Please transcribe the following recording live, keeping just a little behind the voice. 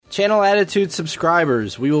Channel Attitude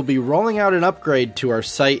subscribers, we will be rolling out an upgrade to our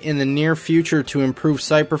site in the near future to improve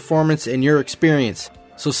site performance and your experience.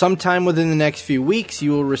 So sometime within the next few weeks,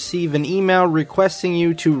 you will receive an email requesting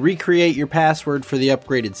you to recreate your password for the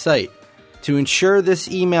upgraded site. To ensure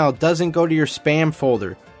this email doesn't go to your spam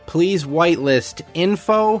folder, please whitelist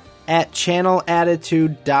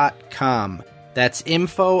info@channelattitude.com. That's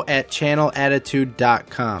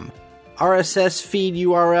info@channelattitude.com. RSS feed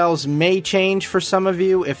URLs may change for some of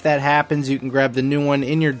you. If that happens, you can grab the new one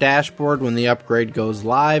in your dashboard when the upgrade goes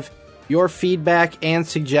live. Your feedback and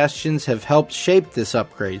suggestions have helped shape this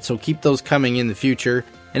upgrade, so keep those coming in the future.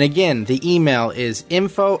 And again, the email is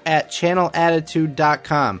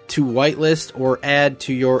info@channelattitude.com to whitelist or add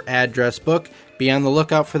to your address book. Be on the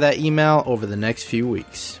lookout for that email over the next few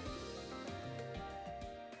weeks.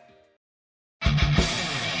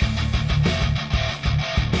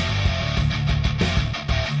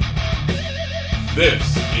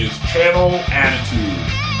 This is Channel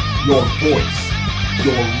Attitude. Your voice,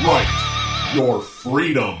 your right, your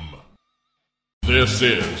freedom. This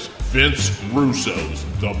is Vince Russo's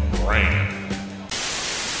The Brand.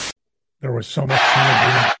 There was so much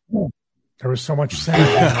synergy.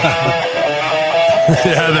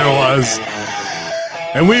 Yeah, there was.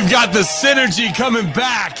 And we've got the synergy coming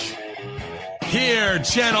back here,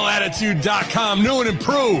 channelattitude.com, new and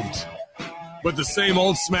improved. But the same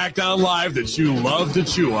old SmackDown Live that you love to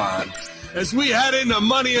chew on. As we head into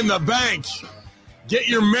Money in the Bank, get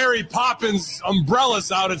your Mary Poppins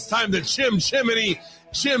umbrellas out. It's time to chim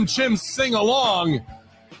sing along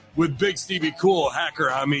with Big Stevie Cool,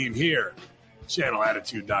 Hacker Hamin here,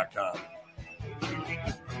 channelattitude.com.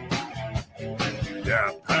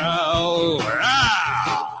 Yeah, pal.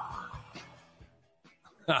 Ah!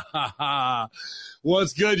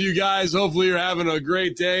 What's good, you guys? Hopefully you're having a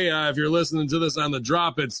great day. If you're listening to this on the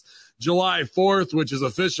drop, it's July 4th, which is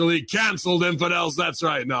officially canceled, infidels. That's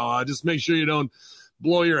right. No, just make sure you don't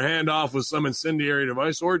blow your hand off with some incendiary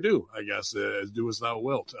device, or do, I guess, do as thou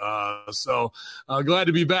wilt. So glad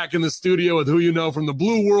to be back in the studio with who you know from the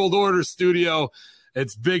Blue World Order studio.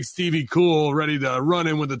 It's Big Stevie Cool, ready to run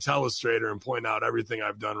in with the telestrator and point out everything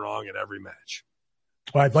I've done wrong in every match.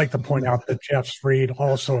 Well, I'd like to point out that Jeff Freed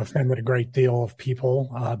also offended a great deal of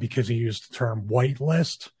people because he used the term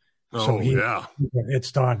whitelist. So yeah.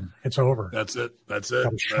 It's done. It's over. That's it.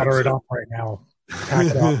 Shutter it up right now. Pack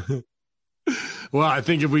it up. Well, I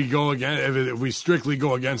think if we strictly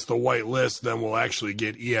go against the white list, then we'll actually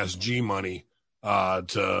get ESG money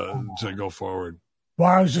to go forward.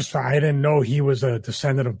 Well, I didn't know he was a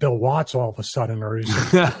descendant of Bill Watts all of a sudden, or he's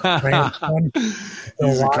a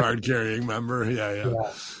card-carrying member. Yeah.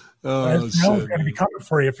 Oh, it's going to be coming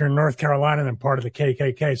for you if you're in North Carolina and part of the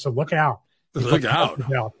KKK. So look out. Look out.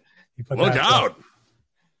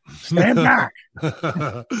 Stand back.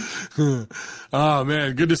 Oh,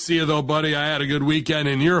 man. Good to see you, though, buddy. I had a good weekend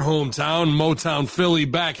in your hometown, Motown, Philly,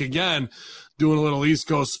 back again. Doing a little East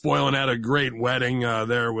Coast spoiling at a great wedding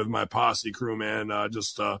there with my posse crew, man.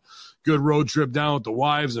 Just a good road trip down with the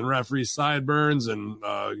wives and referee sideburns and,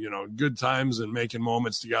 good times and making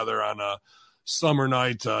moments together on a summer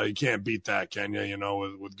night. You can't beat that, can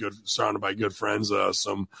you? With good, surrounded by good friends.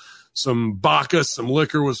 Some Bacchus, some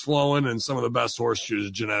liquor was flowing, and some of the best horseshoe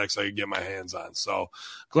genetics I could get my hands on. So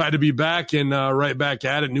glad to be back and right back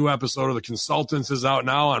at it. New episode of The Consultants is out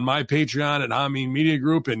now on my Patreon at Hamin Media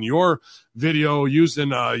Group, and your video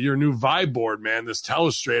using your new Vibe board, man, this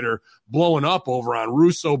telestrator blowing up over on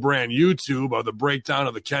Russo Brand YouTube of the breakdown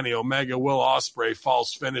of the Kenny Omega, Will Ospreay,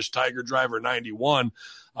 false finish, Tiger Driver 91.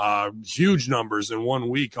 Huge numbers in 1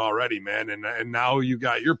 week already, man. And now you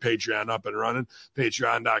got your Patreon up and running,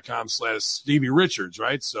 patreon.com/Stevie Richards,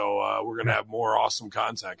 right? So we're going to have more awesome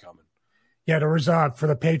content coming. Yeah, there was for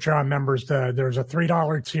the Patreon members, there's a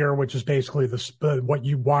 $3 tier, which is basically what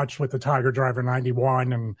you watched with the Tiger Driver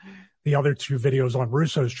 91 and the other two videos on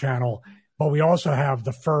Russo's channel. But we also have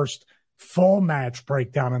the first full match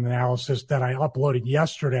breakdown and analysis that I uploaded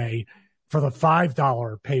yesterday for the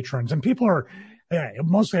 $5 patrons. And people are,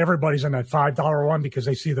 mostly everybody's in that $5 one because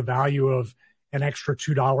they see the value of an extra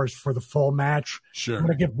 $2 for the full match. Sure. I'm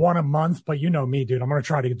going to give one a month, but you know me, dude. I'm going to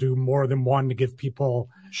try to do more than one to give people.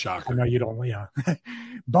 Shocker. I know you don't, yeah.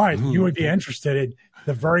 But you would be interested in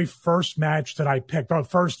the very first match that I picked. Well,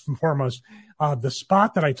 first and foremost, the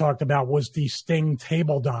spot that I talked about was the Sting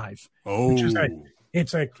table dive. Oh. Which is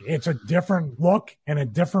it's a different look and a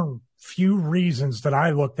different few reasons that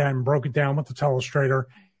I looked at and broke it down with the telestrator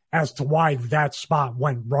as to why that spot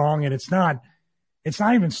went wrong. And it's not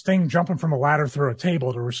even Sting jumping from a ladder through a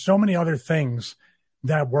table. There were so many other things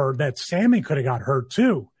that Sammy could have got hurt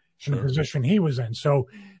too in the position he was in. So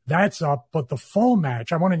that's up. But the full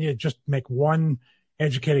match, I wanted you to just make one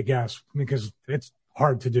educated guess because it's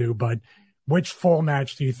hard to do. But which full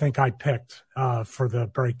match do you think I picked for the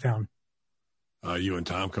breakdown? You and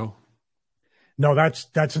Tomko? No, that's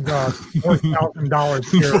 $4,000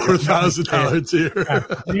 tier. $4,000 tier.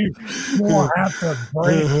 You will have to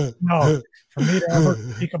break. No, for me to ever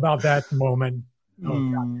speak about that moment.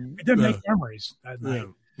 It did make memories that night.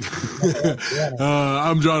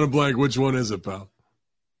 I'm drawing a blank. Which one is it, pal?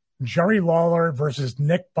 Jerry Lawler versus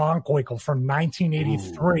Nick Bockwinkel from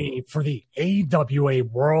 1983 for the AWA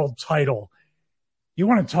World Title. You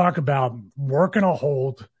want to talk about working a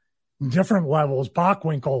hold, different levels.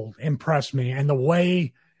 Bockwinkel impressed me, and the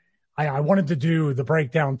way I wanted to do the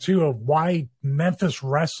breakdown too of why Memphis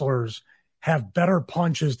wrestlers have better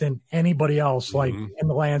punches than anybody else, like in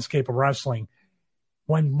the landscape of wrestling.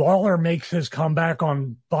 When Lawler makes his comeback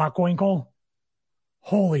on Bockwinkel,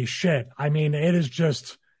 holy shit! I mean, it is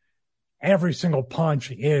just every single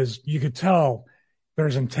punch is. You could tell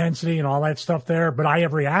there's intensity and all that stuff there, but I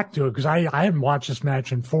react to it because I haven't watched this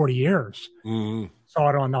match in 40 years. Saw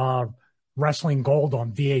it on Wrestling Gold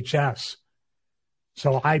on VHS.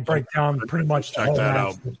 So I break down pretty much the whole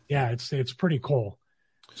match. Yeah, it's pretty cool.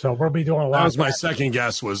 So we'll be doing a lot. That was my second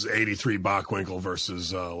guess was 83 Bockwinkel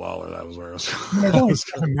versus Lawler. That was where I was. There's only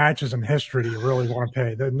 7 matches in history you really want to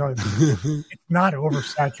pay. It's not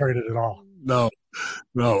oversaturated at all. No,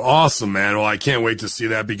 awesome, man. Well, I can't wait to see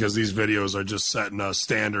that because these videos are just setting a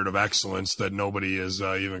standard of excellence that nobody is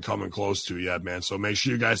even coming close to yet, man. So make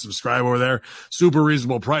sure you guys subscribe over there. Super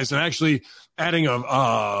reasonable price. And actually adding a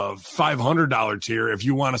 $500 tier if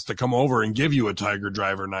you want us to come over and give you a Tiger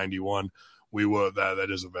Driver 91, we will. That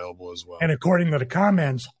is available as well. And according to the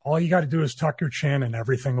comments, all you got to do is tuck your chin and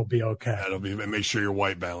everything will be okay. That'll be. Make sure you're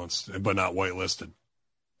white balanced, but not white listed.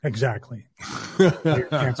 Exactly. But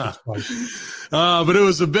it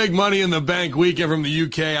was a big Money in the Bank weekend from the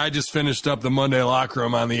UK. I just finished up the Monday Locker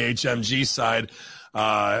Room on the HMG side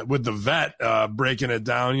with the vet breaking it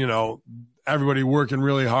down. You know, everybody working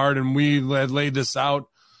really hard, and we had laid this out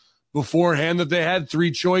beforehand that they had 3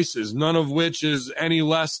 choices, none of which is any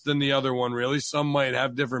less than the other one, really. Some might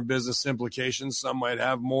have different business implications. Some might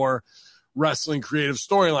have more wrestling creative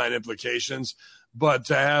storyline implications. But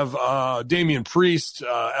to have Damian Priest,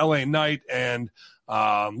 LA Knight, and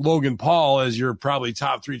Logan Paul as your probably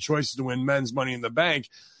top 3 choices to win men's Money in the Bank,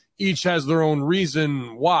 each has their own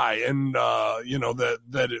reason why, and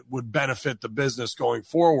that it would benefit the business going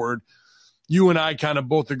forward. You and I kind of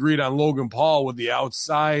both agreed on Logan Paul with the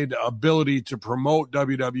outside ability to promote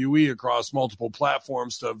WWE across multiple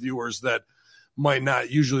platforms to viewers that might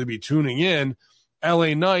not usually be tuning in.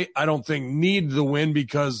 LA Knight, I don't think, need the win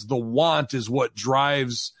because the want is what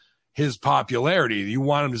drives his popularity. You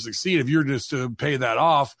want him to succeed. If you're just to pay that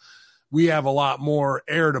off, we have a lot more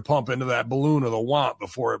air to pump into that balloon of the want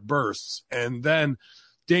before it bursts. And then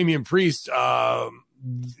Damian Priest,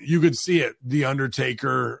 you could see it, the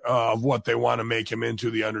Undertaker, of what they want to make him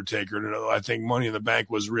into, the Undertaker. And I think Money in the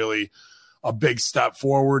Bank was really a big step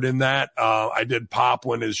forward in that. I did pop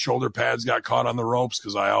when his shoulder pads got caught on the ropes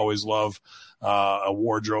because I always love a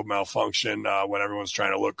wardrobe malfunction when everyone's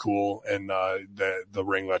trying to look cool and the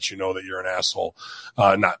ring lets you know that you're an asshole.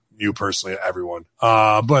 Not you personally, everyone.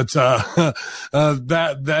 But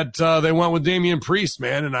they went with Damian Priest,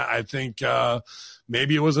 man, and I think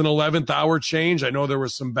maybe it was an 11th hour change. I know there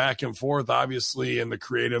was some back and forth, obviously, in the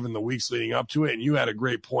creative in the weeks leading up to it, and you had a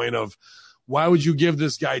great point of why would you give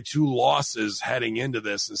this guy 2 losses heading into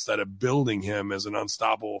this instead of building him as an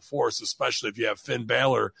unstoppable force, especially if you have Finn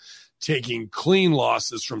Balor taking clean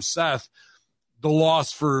losses from Seth. The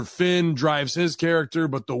loss for Finn drives his character,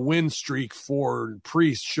 but the win streak for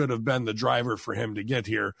Priest should have been the driver for him to get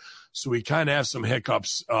here. So we kind of have some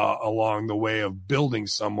hiccups along the way of building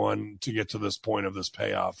someone to get to this point of this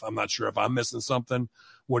payoff. I'm not sure if I'm missing something.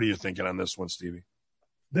 What are you thinking on this one, Stevie?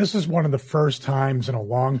 This is one of the first times in a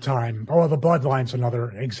long time. Oh, the Bloodline's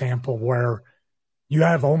another example where you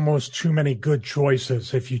have almost too many good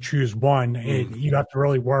choices. If you choose one, you have to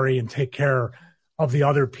really worry and take care of the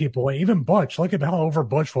other people. Even Butch, look at how over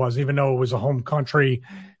Butch was, even though it was a home country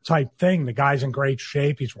type thing. The guy's in great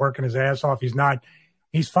shape. He's working his ass off.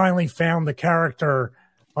 He's finally found the character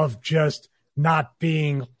of just not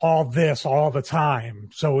being all this all the time.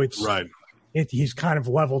 So it's right. He's kind of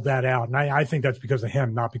leveled that out. And I think that's because of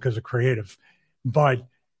him, not because of creative. But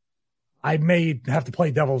I may have to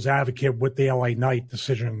play devil's advocate with the LA Knight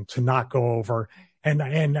decision to not go over.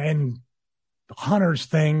 And Hunter's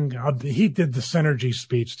thing, he did the synergy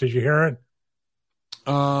speech. Did you hear it?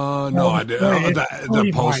 No, I did.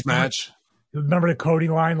 The post-match. Remember the Cody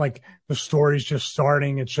line? Like, the story's just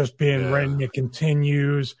starting. It's just being written. It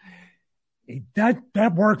continues.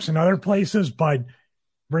 That works in other places, but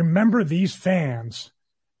remember these fans,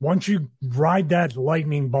 once you ride that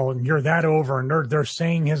lightning bolt and you're that over and they're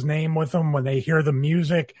saying his name with them, when they hear the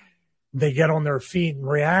music, they get on their feet and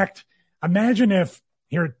react. Imagine if,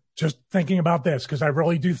 here, just thinking about this, because I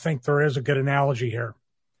really do think there is a good analogy here.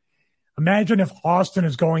 Imagine if Austin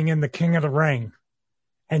is going in the King of the Ring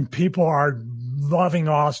and people are loving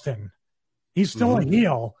Austin. He's still a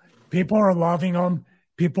heel. People are loving him.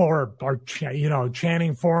 People are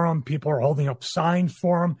chanting for him. People are holding up signs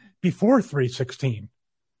for him before 316.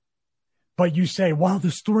 But you say, well,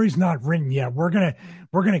 the story's not written yet. We're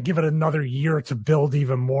gonna give it another year to build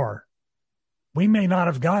even more. We may not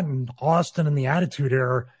have gotten Austin in the Attitude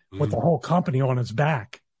Era with the whole company on its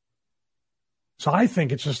back. So I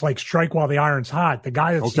think it's just like strike while the iron's hot. The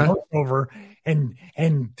guy that's over and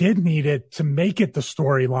did need it to make it the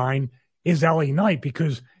storyline is LA Knight,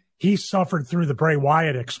 because he suffered through the Bray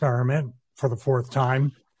Wyatt experiment for the fourth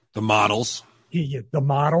time. The models.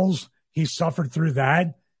 He suffered through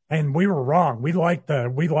that, and we were wrong. We liked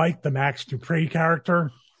the Max Dupree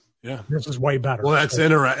character. Yeah, this is way better. Well, that's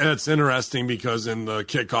interesting because in the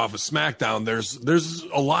kickoff of SmackDown, there's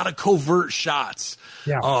a lot of covert shots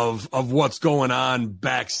of what's going on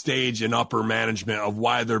backstage and upper management, of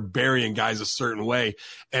why they're burying guys a certain way.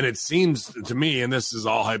 And it seems to me, and this is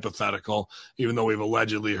all hypothetical, even though we've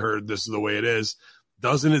allegedly heard this is the way it is,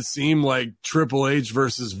 doesn't it seem like Triple H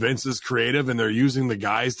versus Vince is creative, and they're using the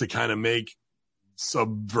guys to kind of make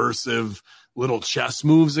subversive little chess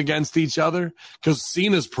moves against each other? Because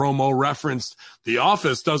Cena's promo referenced The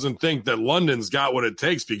Office doesn't think that London's got what it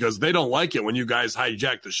takes because they don't like it when you guys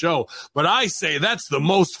hijack the show. But I say that's the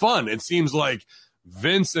most fun. It seems like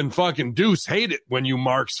Vince and fucking Deuce hate it when you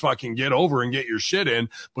marks fucking get over and get your shit in.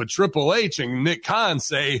 But Triple H and Nick Khan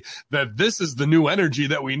say that this is the new energy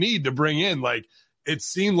that we need to bring in. Like, it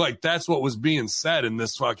seemed like that's what was being said in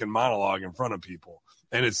this fucking monologue in front of people.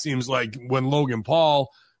 And it seems like when Logan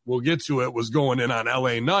Paul, we'll get to it, was going in on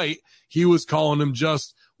LA Knight, he was calling him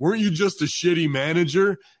weren't you just a shitty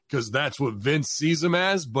manager? Because that's what Vince sees him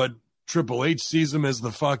as, but Triple H sees him as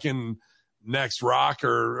the fucking next Rock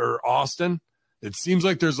or Austin. It seems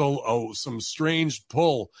like there's some strange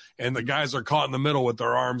pull, and the guys are caught in the middle with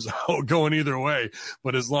their arms out going either way.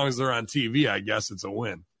 But as long as they're on TV, I guess it's a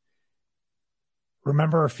win.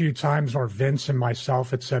 Remember a few times where Vince and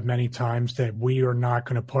myself had said many times that we are not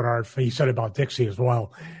going to put he said about Dixie as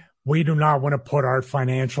well, we do not want to put our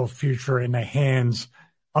financial future in the hands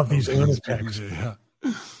of these lunatics. Yeah.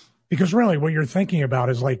 Because really what you're thinking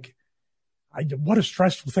about is like, what a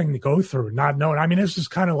stressful thing to go through, not knowing. I mean, this is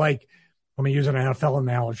kind of like, let me use an NFL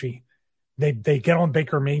analogy. They get on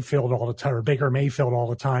Baker Mayfield all the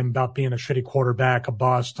time about being a shitty quarterback, a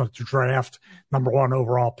bust, to draft #1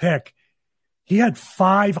 overall pick. He had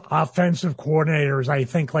 5 offensive coordinators, I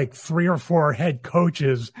think like 3 or 4 head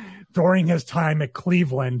coaches during his time at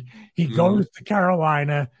Cleveland. He goes to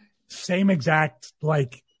Carolina, same exact,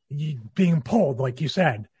 like being pulled, like you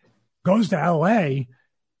said. Goes to L.A.,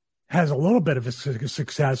 has a little bit of a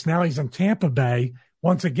success. Now he's in Tampa Bay.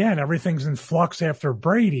 Once again, everything's in flux after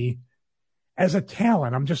Brady. As a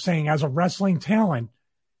talent, I'm just saying, as a wrestling talent,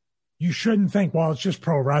 you shouldn't think, well, it's just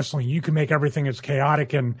pro wrestling. You can make everything as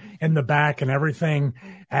chaotic and in the back and everything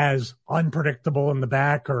as unpredictable in the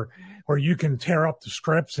back, or you can tear up the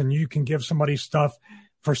scripts and you can give somebody stuff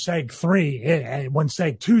for Seg 3 when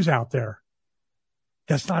Seg 2's out there.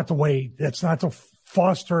 That's not the way. That's not the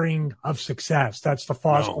fostering of success. That's the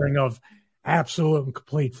fostering of absolute and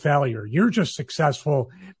complete failure. You're just successful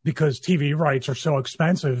because TV rights are so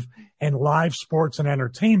expensive and live sports and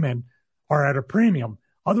entertainment are at a premium.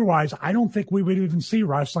 Otherwise, I don't think we would even see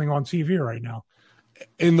wrestling on TV right now.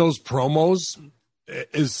 In those promos,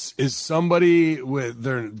 is somebody with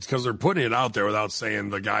their, because they're putting it out there without saying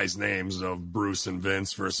the guys' names of Bruce and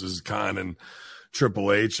Vince versus Khan and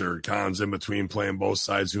Triple H, or Khan's in between playing both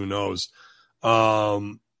sides, who knows?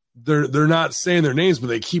 They're not saying their names, but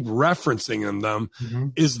they keep referencing them. Mm-hmm.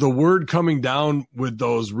 Is the word coming down with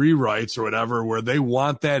those rewrites or whatever where they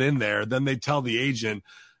want that in there? Then they tell the agent,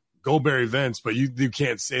 go bury Vince, but you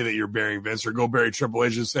can't say that you're burying Vince, or go bury Triple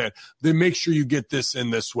H and say it. Then make sure you get this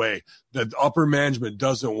in this way. The upper management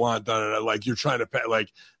doesn't want that. Like, you're trying to pay,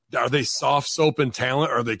 like, are they soft soaping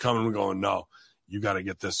talent, or are they coming and going, no, you got to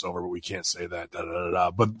get this over, but we can't say that. Da, da, da,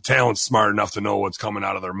 da. But talent's smart enough to know what's coming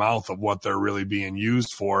out of their mouth of what they're really being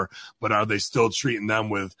used for. But are they still treating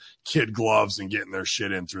them with kid gloves and getting their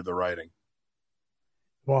shit in through the writing?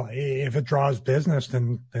 Well, if it draws business,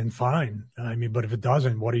 then fine. I mean, but if it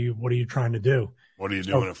doesn't, what are you trying to do? What are you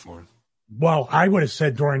doing it for? Well, I would have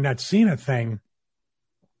said during that Cena thing,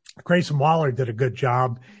 Grayson Waller did a good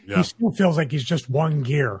job. Yeah. He still feels like he's just one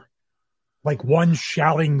gear, like one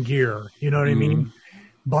shouting gear. You know what I mean?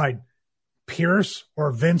 But Pierce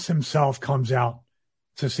or Vince himself comes out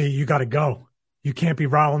to say, you got to go. You can't be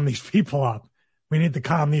riling these people up. We need to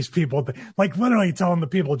calm these people. Like literally telling the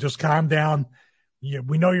people, just calm down.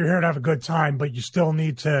 We know you're here to have a good time, but you still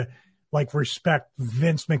need to like respect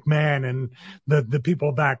Vince McMahon and the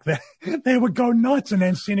people back there. They would go nuts. And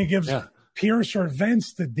then Cena gives Pierce or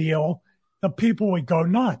Vince the deal. The people would go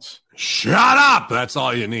nuts. Shut up. That's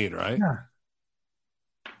all you need, right? Yeah.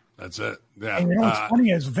 That's it. Yeah. And what's funny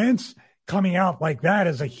is Vince coming out like that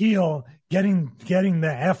as a heel, getting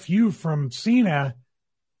the FU from Cena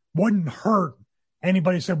wouldn't hurt.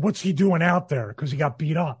 Anybody said, what's he doing out there? Because he got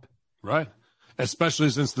beat up. Right. Especially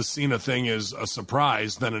since the Cena thing is a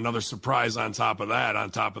surprise, then another surprise on top of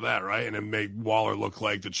that, right? And it made Waller look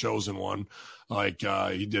like the chosen one, like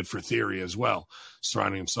he did for Theory as well,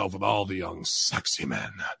 surrounding himself with all the young, sexy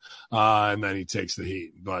men. And then he takes the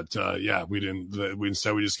heat. But, we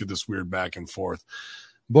instead we just get this weird back and forth.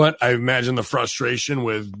 But I imagine the frustration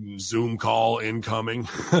with Zoom call incoming.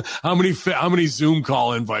 How many Zoom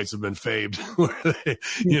call invites have been faved?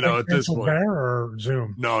 At this point. Bear or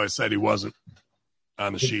Zoom? No, it said he wasn't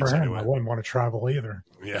on the sheets anyway. I wouldn't want to travel either.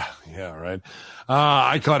 Yeah, right.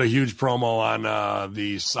 I caught a huge promo on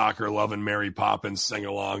the soccer loving Mary Poppins sing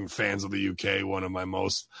along. Fans of the UK, one of my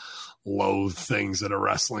most loathe things at a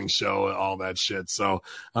wrestling show, all that shit. So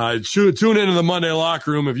tune into the Monday Locker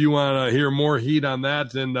Room if you want to hear more heat on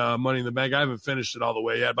that and Money in the Bank. I haven't finished it all the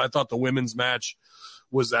way yet, but I thought the women's match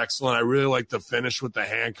was excellent. I really liked the finish with the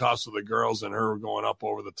handcuffs of the girls and her going up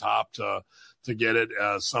over the top to get it.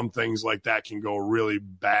 Some things like that can go really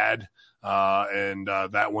bad. And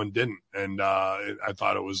that one didn't. And I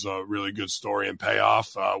thought it was a really good story and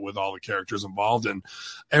payoff with all the characters involved. And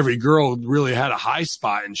every girl really had a high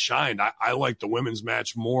spot and shined. I liked the women's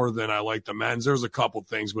match more than I liked the men's. There's a couple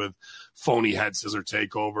things with phony head scissor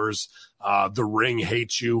takeovers. The ring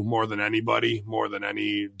hates you more than anybody, more than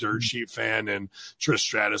any dirt sheet fan. And Trish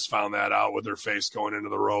Stratus found that out with her face going into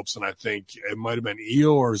the ropes. And I think it might have been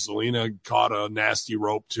Io or Zelina caught a nasty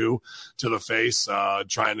rope too to the face,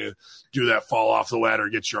 trying to do that fall off the ladder,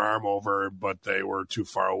 get your arm over, but they were too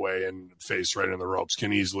far away and face right in the ropes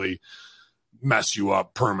can easily mess you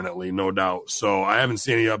up permanently, no doubt. So I haven't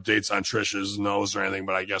seen any updates on Trish's nose or anything,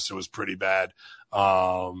 but I guess it was pretty bad.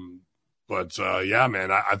 But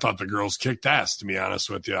man, I thought the girls kicked ass, to be honest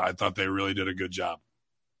with you. I thought they really did a good job.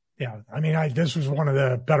 Yeah, I mean, this was one of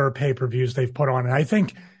the better pay-per-views they've put on. And I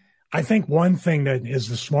think one thing that is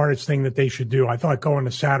the smartest thing that they should do, I thought going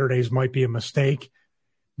to Saturdays might be a mistake,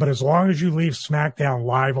 but as long as you leave SmackDown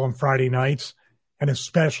live on Friday nights, and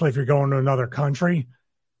especially if you're going to another country,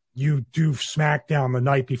 you do SmackDown the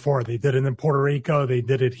night before. They did it in Puerto Rico. They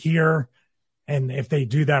did it here. And if they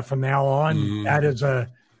do that from now on, that is a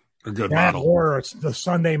good model. Or it's the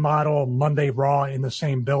Sunday model, Monday Raw in the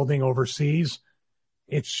same building overseas.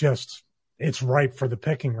 It's ripe for the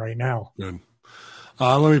picking right now. Good.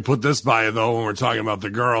 Let me put this by you, though, when we're talking about the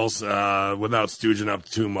girls, without stooging up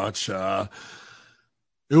too much.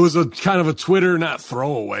 It was a kind of a Twitter, not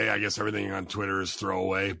throwaway. I guess everything on Twitter is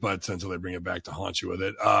throwaway, but until they bring it back to haunt you with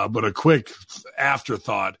it. But a quick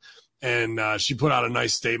afterthought. And she put out a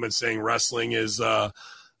nice statement saying wrestling is a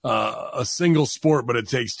single sport, but it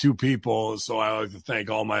takes two people. So I like to thank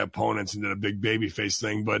all my opponents and did a big babyface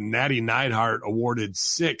thing. But Natty Neidhart awarded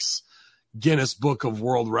 6 Guinness Book of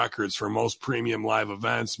World Records for most premium live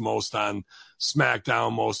events, most on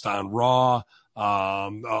SmackDown, most on Raw.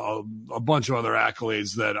 A bunch of other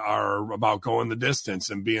accolades that are about going the distance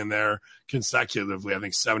and being there consecutively. I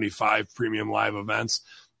think 75 premium live events.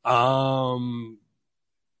 And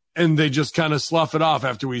they just kind of slough it off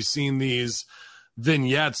after we've seen these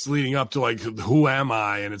vignettes leading up to like, who am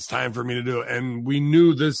I? And it's time for me to do it. And we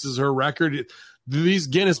knew this is her record. These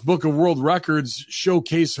Guinness Book of World Records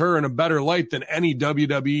showcase her in a better light than any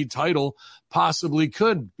WWE title possibly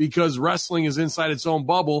could, because wrestling is inside its own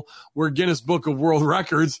bubble where Guinness Book of World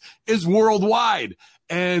Records is worldwide.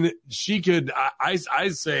 And she could,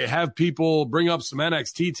 I'd say, have people bring up some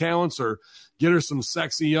NXT talents or get her some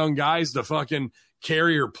sexy young guys to fucking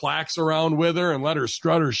carry her plaques around with her and let her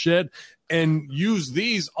strut her shit and use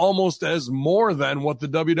these almost as more than what the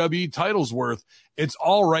WWE title's worth. It's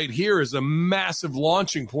all right here as a massive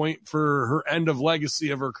launching point for her end of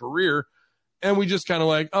legacy of her career. And we just kind of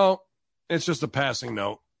like, oh, it's just a passing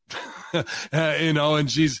note. And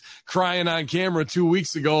she's crying on camera 2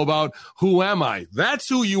 weeks ago about who am I? That's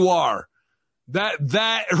who you are.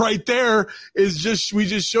 That right there is just, we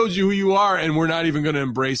just showed you who you are, and we're not even going to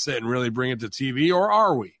embrace it and really bring it to TV, or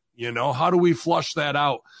are we? You know, how do we flush that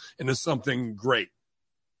out into something great?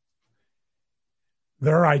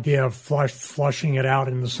 Their idea of flushing it out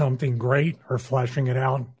into something great, or fleshing it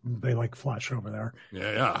out, they like flesh over there.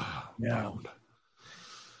 Yeah. Bound.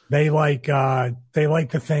 They like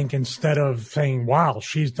to think, instead of saying, wow,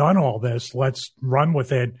 she's done all this, let's run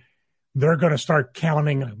with it, they're going to start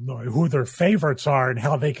counting who their favorites are and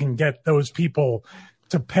how they can get those people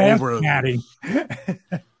to pass Natty.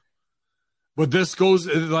 But this goes,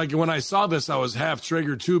 like, when I saw this, I was half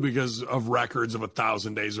triggered too, because of records of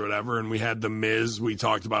 1,000 days or whatever. And we had the Miz, we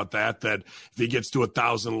talked about that if he gets to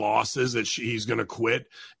 1,000 losses, that he's going to quit,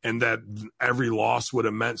 and that every loss would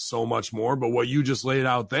have meant so much more. But what you just laid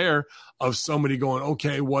out there, of somebody going,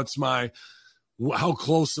 okay, how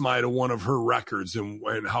close am I to one of her records, and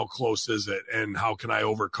how close is it, and how can I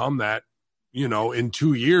overcome that? You know, in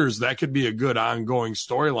 2 years, that could be a good ongoing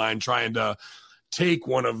storyline, trying to take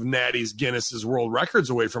one of Natty's Guinness's world records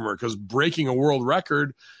away from her, because breaking a world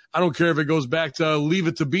record, I don't care if it goes back to Leave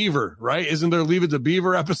It to Beaver, right? Isn't there Leave It to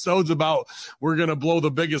Beaver episodes about we're going to blow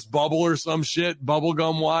the biggest bubble or some shit,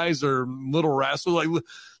 bubblegum wise, or Little Rascal? Like,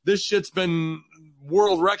 this shit's been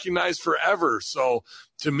world recognized forever. So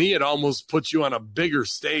to me, it almost puts you on a bigger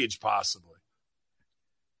stage, possibly.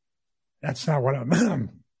 That's not what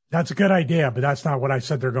that's a good idea, but that's not what I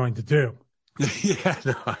said they're going to do. Yeah,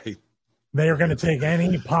 no, They are going to take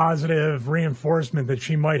any positive reinforcement that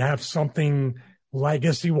she might have something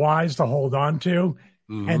legacy-wise to hold on to,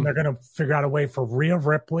 and they're going to figure out a way for Rhea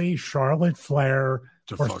Ripley, Charlotte Flair,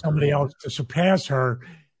 or somebody else to surpass her.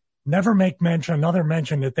 Never make another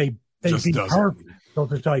mention that they beat her. So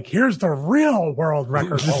it's like, here's the real world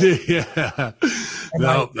record. Yeah.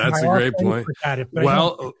 No, that's a great point.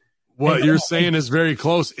 Well, what you're saying is very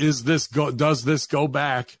close. Does this go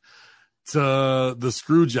back to the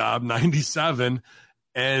screw job 97,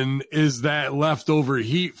 and is that leftover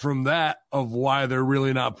heat from that of why they're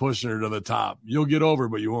really not pushing her to the top? You'll get over,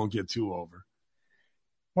 but you won't get too over.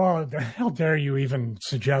 Well, how dare you even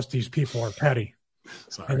suggest these people are petty?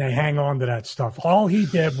 Sorry. And they hang on to that stuff. All he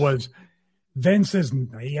did was, Vince is,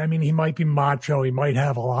 I mean, he might be macho, he might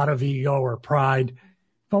have a lot of ego or pride,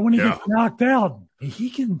 but when he gets knocked out,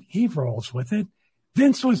 he rolls with it.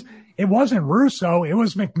 It wasn't Russo. It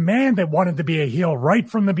was McMahon that wanted to be a heel right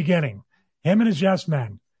from the beginning. Him and his yes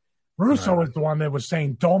men. Russo was the one that was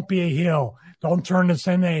saying, don't be a heel. Don't turn this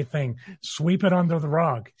into anything. Sweep it under the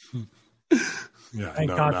rug. Thank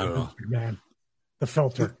God for Vince McMahon. The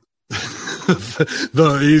filter.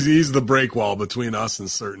 He's the break wall between us and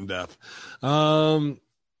certain death. That's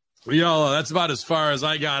about as far as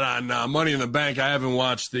I got on Money in the Bank. I haven't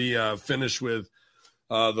watched the finish with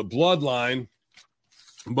the Bloodline.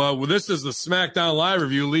 But this is the SmackDown Live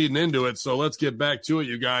review leading into it, so let's get back to it,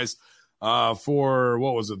 you guys. For,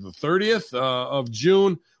 what was it, the 30th of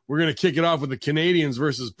June, we're going to kick it off with the Canadians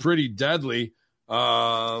versus Pretty Deadly.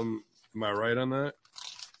 Am I right on that?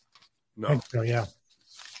 No. I think so, yeah.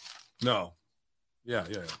 No. Yeah.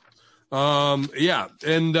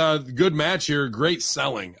 And good match here. Great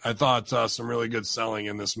selling. I thought some really good selling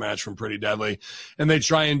in this match from Pretty Deadly. And they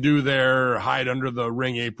try and do their hide under the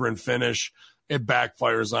ring apron finish. It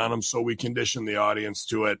backfires on them, so we conditioned the audience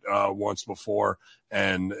to it once before,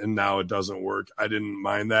 and now it doesn't work. I didn't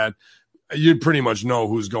mind that. You'd pretty much know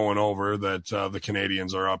who's going over, that the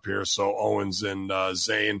Canadians are up here, so Owens and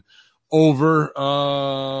Zayn over.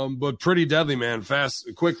 But Pretty Deadly, man,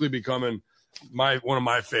 quickly becoming one of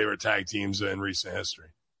my favorite tag teams in recent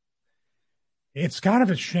history. It's kind of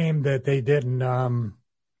a shame that they didn't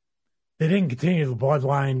continue the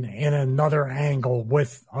Bloodline in another angle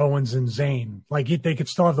with Owens and Zayn. Like, they could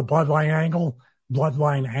still have the Bloodline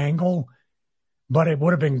angle, but it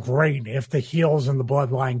would have been great if the heels in the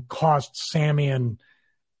Bloodline cost Sammy and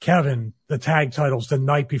Kevin the tag titles the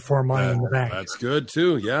night before Money in the Bank. That's good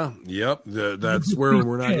too. Yeah. Yep. That's where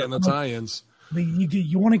we're not getting the tie-ins.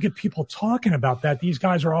 You want to get people talking about that. These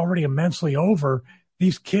guys are already immensely over.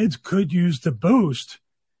 These kids could use the boost,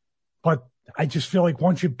 but I just feel like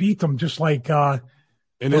once you beat them, just like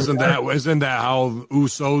and isn't that how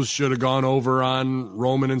Usos should have gone over on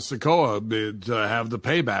Roman and Sikoa to have the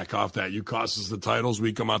payback off that? You cost us the titles,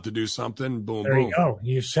 we come out to do something, boom, there boom. You go.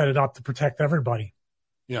 You set it up to protect everybody.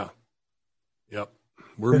 Yeah. Yep.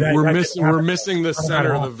 We're missing the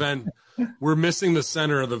center of the Venn. We're missing the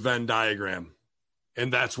center of the Venn diagram,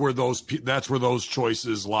 and that's where those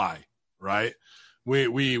choices lie, right?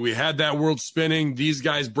 We had that world spinning. These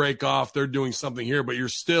guys break off. They're doing something here, but you're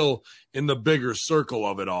still in the bigger circle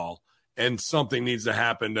of it all. and something needs to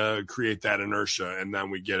happen to create that inertia, and then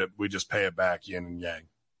we get it. We just pay it back, yin and yang.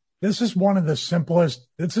 This is one of the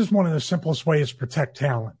simplest ways to protect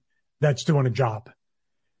talent that's doing a job.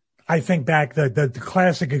 I think back the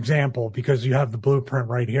classic example, because you have the blueprint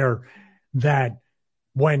right here, that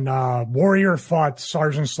when Warrior fought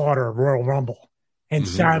Sergeant Slaughter at Royal Rumble, and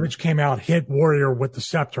Savage came out, hit Warrior with the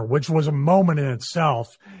scepter, which was a moment in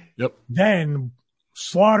itself. Yep. Then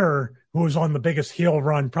Slaughter, who was on the biggest heel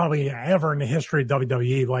run probably ever in the history of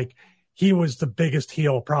WWE, like he was the biggest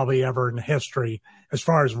heel probably ever in history as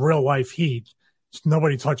far as real life heat.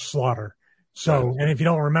 Nobody touched Slaughter. So, and if you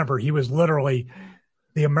don't remember, he was literally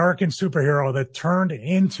the American superhero that turned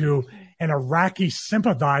into an Iraqi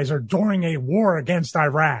sympathizer during a war against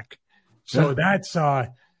Iraq. So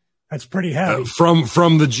that's pretty heavy.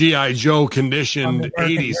 From the G.I. Joe conditioned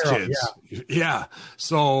 80s hero, kids. Yeah.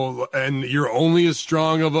 So, and you're only as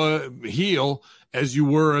strong of a heel as you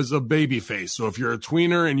were as a baby face. So if you're a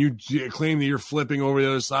tweener and you claim that you're flipping over the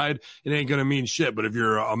other side, it ain't going to mean shit. But if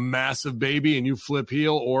you're a massive baby and you flip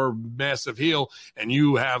heel or massive heel and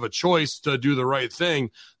you have a choice to do the right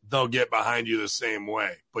thing, they'll get behind you the same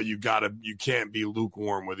way. But you can't be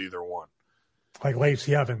lukewarm with either one. Like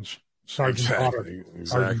Lacey Evans, Sergeant Slaughter.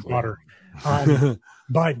 Sergeant Slaughter.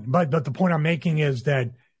 But the point I'm making is that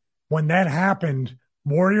when that happened,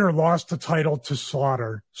 Warrior lost the title to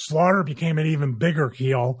Slaughter. Slaughter became an even bigger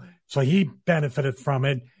heel, so he benefited from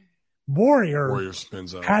it. Warrior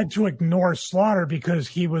spins out. Had to ignore Slaughter because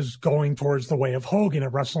he was going towards the way of Hogan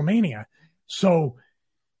at WrestleMania. So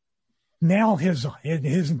now his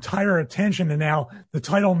entire attention, and now the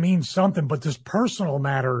title means something, but this personal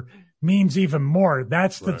matter means even more.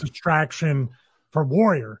 That's the distraction for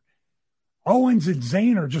Warrior. Owens and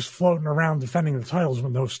Zayn are just floating around defending the titles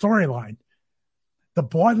with no storyline. The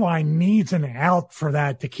bloodline needs an out for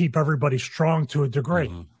that to keep everybody strong to a degree.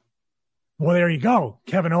 Well, there you go.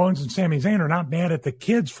 Kevin Owens and Sami Zayn are not mad at the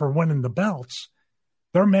kids for winning the belts.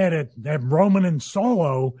 They're mad at Roman and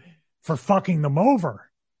Solo for fucking them over.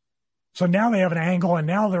 So now they have an angle, and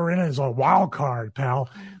now they're in as a wild card, pal.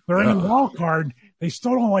 They're in a wild card. They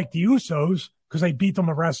still don't like the Usos because they beat them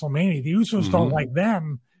at WrestleMania. The Usos don't like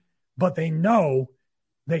them, but they know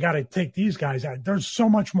they got to take these guys out. There's so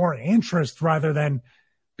much more interest rather than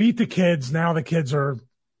beat the kids. Now the kids are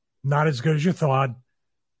not as good as you thought.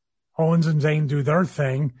 Owens and Zayn do their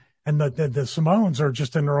thing, and the Samoans are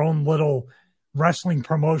just in their own little wrestling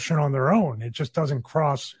promotion on their own. It just doesn't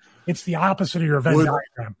cross. It's the opposite of your Venn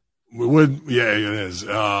diagram. It is.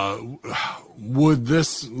 Would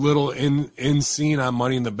this little in scene on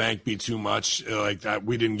Money in the Bank be too much? Like that,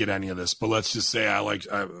 we didn't get any of this, but let's just say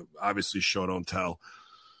I obviously show don't tell.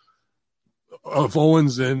 If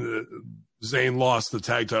Owens and Zayn lost the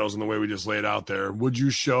tag titles in the way we just laid out there, would you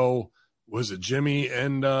show? Was it Jimmy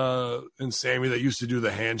and Sammy that used to do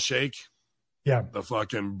the handshake? Yeah, the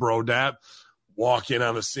fucking bro dap. Walk in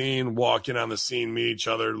on the scene, meet each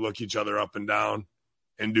other, look each other up and down,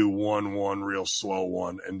 and do one real slow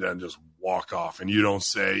one, and then just walk off. And you don't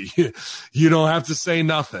have to say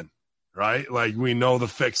nothing, right? Like we know the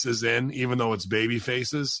fix is in, even though it's baby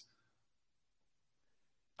faces.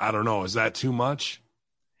 I don't know. Is that too much?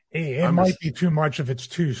 It might be too much if it's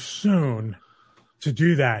too soon to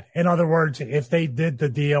do that. In other words, if they did the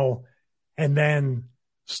deal and then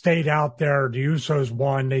stayed out there, the Usos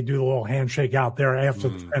won, they do the little handshake out there after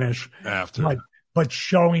the finish. But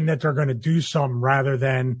showing that they're going to do something rather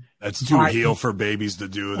than that's too heel for babies to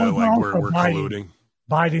do. That like we're colluding,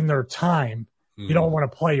 biding their time. You don't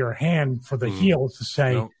want to play your hand for the heels to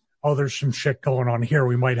say, "Oh, there's some shit going on here.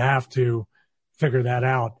 We might have to figure that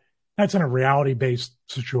out." That's in a reality-based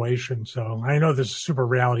situation. So I know this is super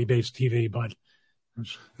reality-based TV, but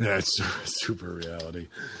that's super reality.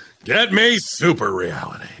 Get me super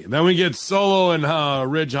reality. And then we get Solo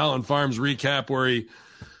and Ridge Holland Farms recap where he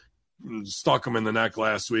stuck him in the neck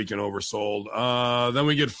last week and oversold. Then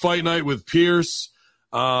we get Fight Night with Pierce,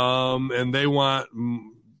 and they want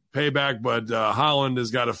payback, but Holland has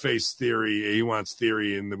got to face Theory. He wants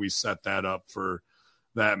Theory, and we set that up for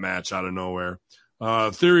that match out of nowhere.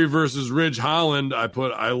 Theory versus Ridge Holland,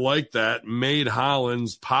 I like that. Made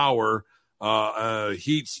Holland's power a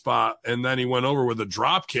heat spot, and then he went over with a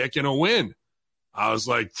drop kick and a win. I was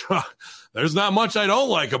like, there's not much I don't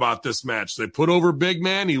like about this match. They put over Big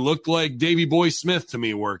Man. He looked like Davey Boy Smith to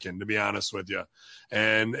me working, to be honest with you.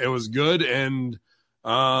 And it was good. And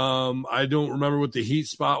I don't remember what the heat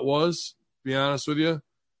spot was, to be honest with you.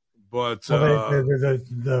 But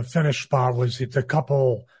the finish spot was the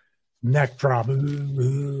couple neck drop.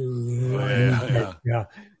 Yeah.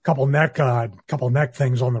 couple neck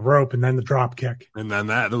things on the rope, and then the drop kick. And then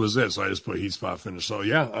that was it. So I just put heat spot finish. So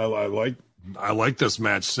yeah, I like this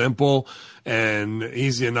match. Simple and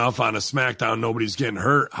easy enough on a SmackDown. Nobody's getting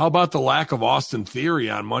hurt. How about the lack of Austin Theory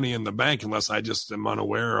on Money in the Bank? Unless I just am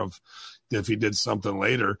unaware of if he did something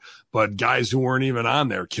later. But guys who weren't even on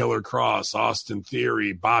there, Killer Cross, Austin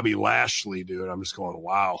Theory, Bobby Lashley, dude. I'm just going,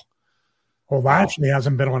 wow. Well, Lashley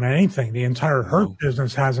hasn't been on anything. The entire Hurt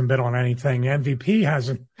business hasn't been on anything. MVP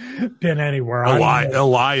hasn't been anywhere.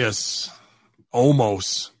 Elias,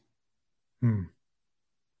 almost.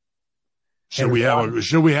 Should we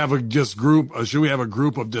have a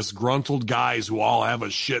group of disgruntled guys who all have a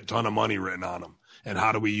shit ton of money written on them? And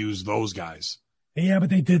how do we use those guys? Yeah, but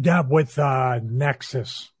they did that with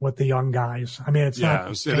Nexus, with the young guys. I mean,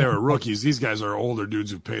 they were rookies. These guys are older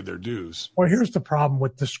dudes who paid their dues. Well, here's the problem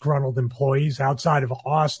with disgruntled employees outside of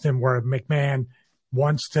Austin, where McMahon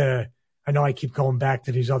wants to. I know I keep going back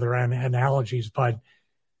to these other analogies, but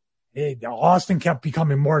Austin kept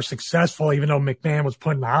becoming more successful, even though McMahon was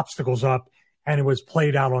putting obstacles up and it was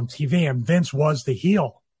played out on TV, and Vince was the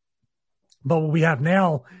heel. But what we have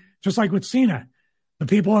now, just like with Cena, the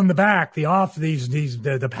people in the back, the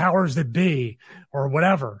powers that be, or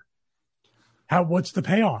whatever. What's the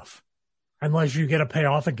payoff? Unless you get a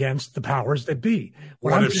payoff against the powers that be.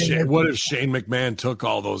 What if Shane McMahon took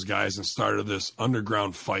all those guys and started this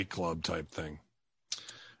underground fight club type thing,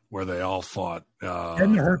 where they all fought?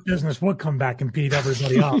 Then the Hurt business would come back and beat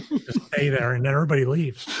everybody up, just stay there, and then everybody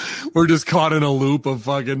leaves. We're just caught in a loop of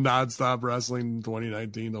fucking nonstop wrestling in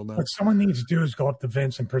 2019. What someone needs to do is go up to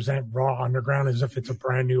Vince and present Raw Underground as if it's a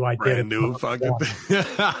brand new idea. Brand new fucking thing.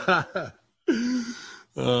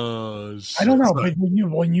 Oh, shit. I don't know, but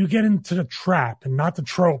when you get into the trap, and not the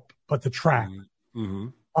trope, but the trap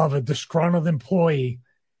of a disgruntled employee,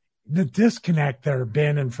 the disconnect there,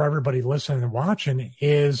 Ben, and for everybody listening and watching,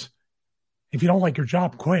 is if you don't like your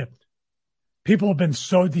job, quit. People have been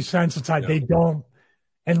so desensitized. They don't,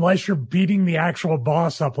 unless you're beating the actual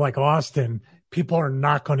boss up like Austin, people are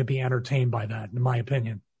not going to be entertained by that, in my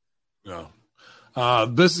opinion. No.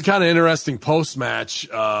 This is kind of interesting post-match,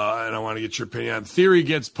 and I want to get your opinion on. Theory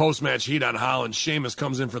gets post-match heat on Holland. Sheamus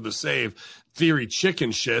comes in for the save. Theory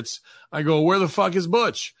chicken shits. I go, where the fuck is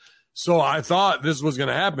Butch? So I thought this was going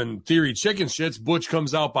to happen. Theory chicken shits. Butch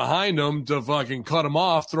comes out behind him to fucking cut him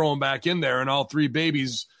off, throw him back in there, and all three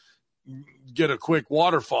babies get a quick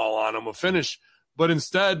waterfall on him, a finish. But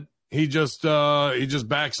instead, he just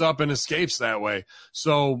backs up and escapes that way.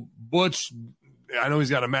 So Butch, I know he's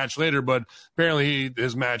got a match later, but apparently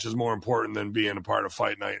his match is more important than being a part of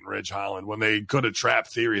Fight Night in Ridge Holland. When they could have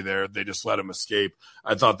trapped Theory there, they just let him escape.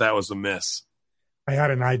 I thought that was a miss. I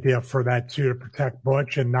had an idea for that, too, to protect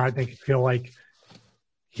Butch and not make it feel like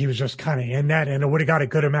he was just kind of in that. And it would have got a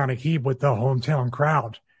good amount of heat with the hometown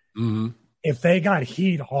crowd. Mm-hmm. If they got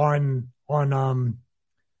heat on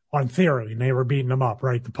Theory and they were beating him up,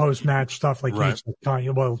 right? The post-match stuff, like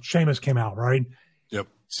Sheamus came out, right? Yep.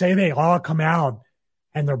 Say they all come out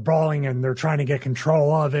and they're brawling and they're trying to get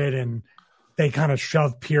control of it, and they kind of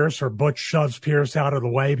shove Pierce, or Butch shoves Pierce out of the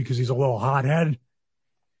way because he's a little hothead.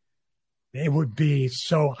 It would be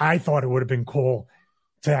I thought it would have been cool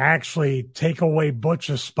to actually take away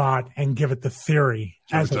Butch's spot and give it to Theory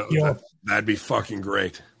as a heel. That'd be fucking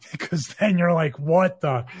great. Because then you're like, what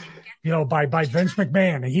the, by Vince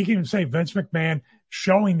McMahon. And he can even say Vince McMahon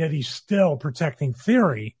showing that he's still protecting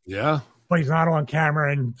Theory. Yeah. But he's not on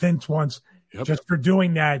camera, and Vince wants, just for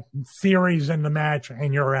doing that, Theory's in the match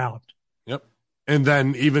and you're out. Yep. And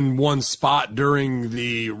then even one spot during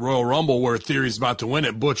the Royal Rumble where Theory's about to win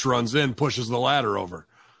it, Butch runs in, pushes the ladder over.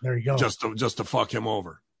 There you go. Just to fuck him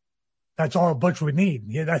over. That's all Butch would need.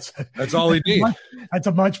 Yeah, that's all he needs. That's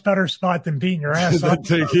a much better spot than beating your ass up.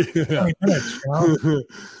 20 minutes,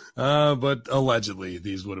 but allegedly,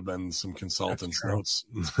 these would have been some consultant's notes.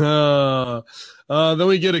 Then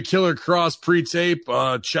we get a Killer Cross pre-tape,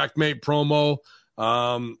 checkmate promo.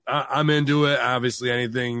 I'm into it. Obviously,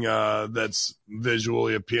 anything that's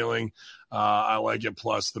visually appealing, I like it.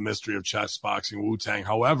 Plus the mystery of chess boxing, Wu-Tang.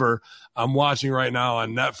 However, I'm watching right now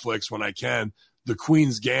on Netflix when I can, The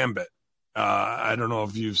Queen's Gambit. I don't know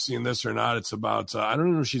if you've seen this or not. It's about, I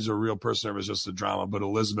don't know if she's a real person or if it's just a drama, but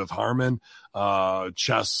Elizabeth Harmon,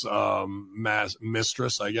 chess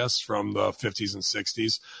mistress, I guess, from the 50s and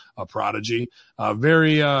 60s, a prodigy.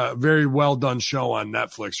 Very well done show on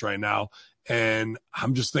Netflix right now. And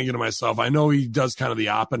I'm just thinking to myself, I know he does kind of the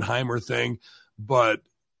Oppenheimer thing, but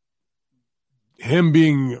him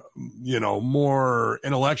being, more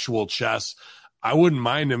intellectual chess, I wouldn't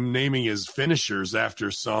mind him naming his finishers after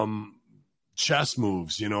some chess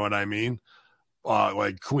moves. You know what I mean?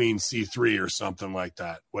 like Queen C3 or something like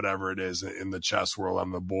that, whatever it is in the chess world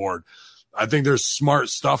on the board. I think there's smart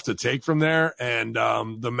stuff to take from there. And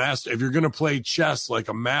the master, if you're going to play chess like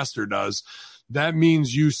a master does, that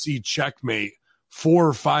means you see checkmate 4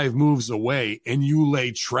 or 5 moves away and you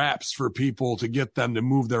lay traps for people to get them to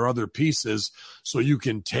move their other pieces so you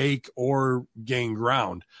can take or gain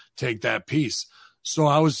ground, take that piece. So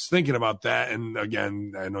I was thinking about that. And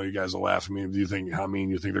again, I know you guys will laugh at me. Do you think,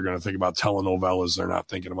 you think they're going to think about telenovelas? They're not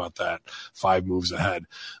thinking about that 5 moves ahead.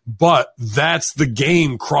 But that's the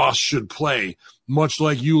game Cross should play, much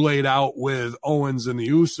like you laid out with Owens and the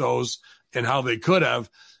Usos and how they could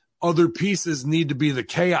have. Other pieces need to be the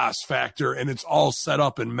chaos factor, and it's all set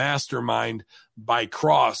up in mastermind by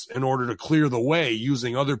Cross in order to clear the way,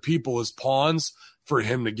 using other people as pawns for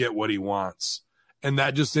him to get what he wants. And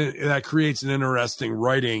that creates an interesting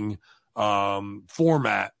writing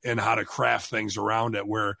format and how to craft things around it,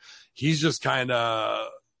 where he's just kind of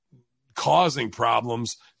causing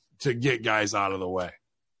problems to get guys out of the way.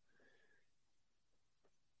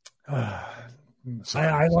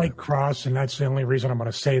 I like Cross, and that's the only reason I'm going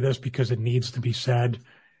to say this, because it needs to be said.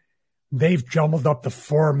 They've jumbled up the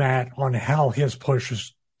format on how his push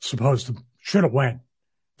is should have went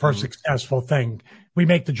for a successful thing. We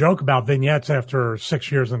make the joke about vignettes after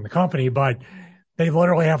 6 years in the company, but they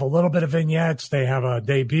literally have a little bit of vignettes. They have a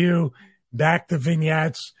debut, back to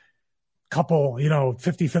vignettes, couple,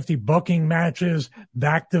 50-50 booking matches,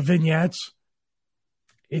 back to vignettes.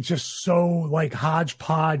 It's just so like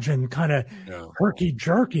hodgepodge and kind of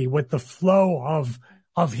herky-jerky with the flow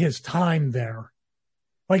of his time there.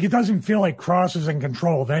 Like, it doesn't feel like Cross is in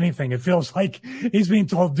control of anything. It feels like he's being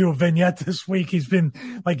told to do a vignette this week. He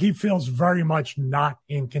feels very much not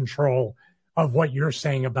in control of what you're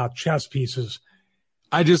saying about chess pieces.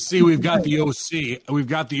 I just see we've got the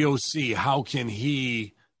OC. How can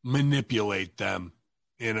he manipulate them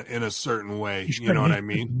in a certain way? You know what I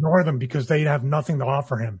mean? Ignore them because they have nothing to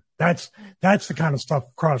offer him. That's the kind of stuff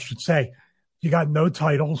Cross should say. You got no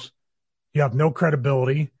titles. You have no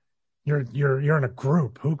credibility. You're in a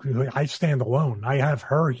group. I stand alone. I have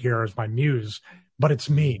her here as my muse, but it's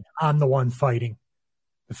me. I'm the one fighting.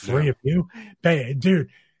 The 3 of you, dude.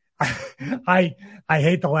 I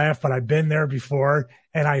hate to laugh, but I've been there before,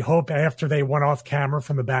 and I hope after they went off camera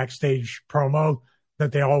from the backstage promo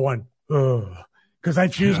that they all went, ugh, because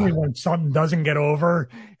that's usually when something doesn't get over,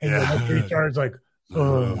 and you look at each other, it's like,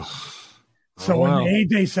 ugh. So when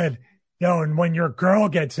AJ said, and when your girl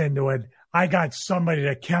gets into it, I got somebody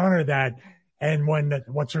to counter that. And when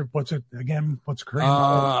what's it again? What's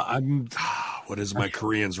Korean? What is my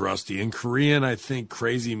Korean's rusty? In Korean, I think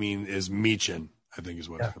crazy is Michin, I think is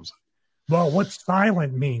what it comes up. Well, what's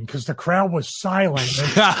silent mean? Because the crowd was silent.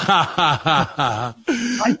 I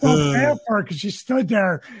felt bad for her because she stood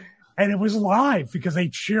there and it was live because they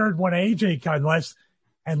cheered when AJ got, unless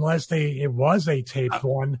it was a taped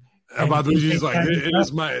one. About she's like,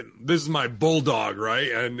 this is my bulldog, right?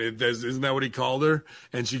 And isn't that what he called her?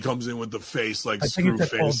 And she comes in with the face like screw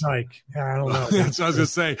face. Yeah, I don't know. That's what I was gonna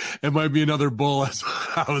say. It might be another bull. That's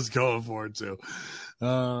what I was going for too.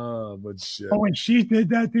 But shit. But when she did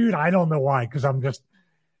that, dude, I don't know why. Because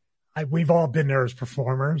we've all been there as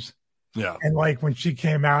performers. Yeah. And like when she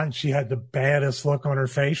came out and she had the baddest look on her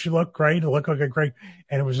face, she looked great. It looked like a great,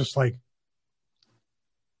 and it was just like.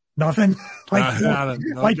 Nothing. And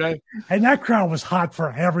that crowd was hot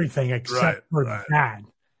for everything except for that.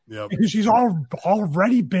 Yep. Because she's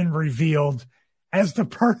already been revealed as the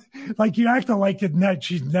like you acting like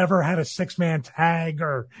she's never had a 6-man tag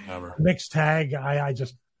or mixed tag. I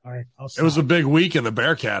just all right. It was a big week in the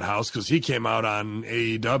Bearcat house because he came out on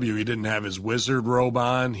AEW. He didn't have his wizard robe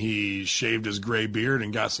on. He shaved his gray beard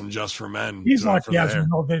and got some Just for Men. He's lucky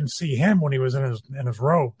didn't see him when he was in his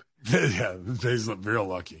robe. Yeah, he's real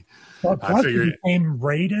lucky. Well, plus he became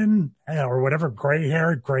Raiden or whatever,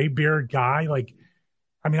 gray-haired, gray-beard guy. Like,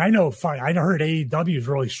 I mean, I heard AEW is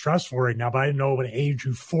really stressful right now, but I didn't know it would age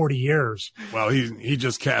you 40 years. Well, he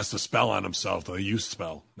just cast a spell on himself, a youth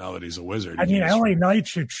spell, now that he's a wizard. I mean, LA Knight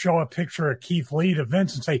should show a picture of Keith Lee to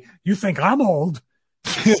Vince and say, you think I'm old?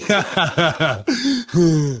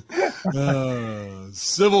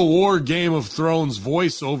 Civil War Game of Thrones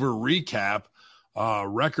voiceover recap.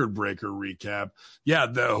 Record breaker recap. Yeah,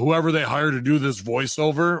 whoever they hired to do this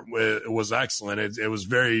voiceover, it was excellent. It was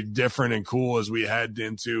very different and cool as we head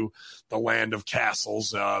into the land of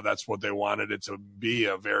castles. That's what they wanted it to be,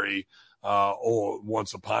 a very old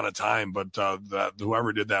once upon a time. But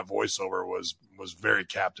whoever did that voiceover was very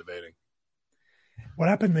captivating. What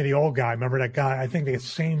happened to the old guy? Remember that guy? I think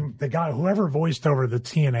the guy, whoever voiced over the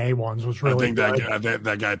TNA ones was really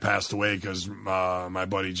that guy passed away because my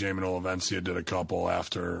buddy Jamin Olivencia did a couple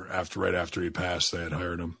right after he passed. They had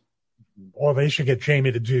hired him. Well, they should get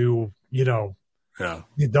Jamie to do, the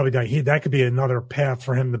WWE. That could be another path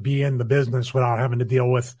for him to be in the business without having to deal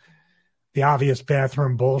with the obvious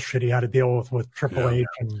bathroom bullshit he had to deal with Triple H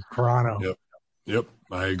and Carano. Yep.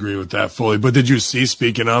 I agree with that fully. But did you see,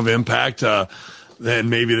 speaking of Impact, then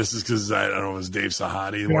maybe this is because, I don't know, it was Dave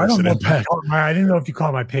Sahadi. I didn't know if you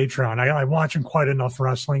call my Patreon. I'm watching quite enough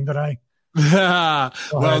wrestling today.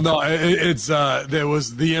 Well, no, it's there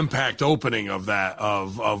was the Impact opening of that,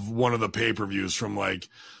 of one of the pay-per-views from like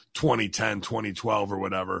 2010, 2012 or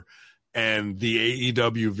whatever. And the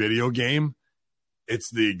AEW video game,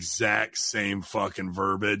 it's the exact same fucking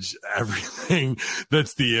verbiage, everything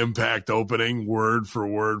that's the Impact opening, word for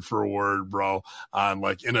word for word, bro, on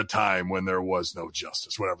like in a time when there was no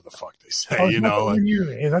justice, whatever the fuck they say, is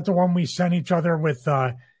that the one we sent each other with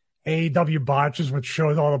AEW botches, which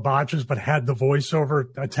showed all the botches but had the voiceover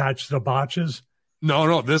attached to the botches?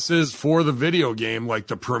 No, this is for the video game, like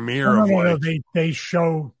the premiere No, they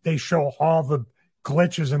show all the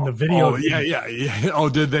glitches in the video. Oh, yeah. Oh,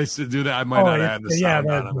 did they do that? I might not add the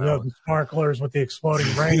sound on the sparklers with the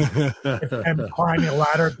exploding rain and climbing a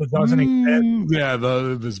ladder that doesn't exist. Yeah,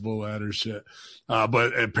 the invisible ladder shit.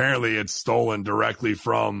 But apparently it's stolen directly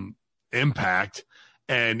from Impact,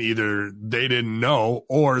 and either they didn't know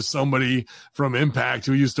or somebody from Impact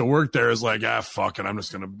who used to work there is like, fuck it, I'm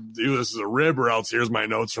just going to do this as a rib, or else here's my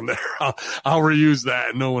notes from there. I'll reuse that,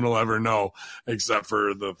 and no one will ever know except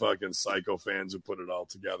for the fucking psycho fans who put it all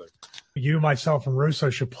together. You, myself, and Russo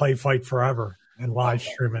should play Fight Forever and live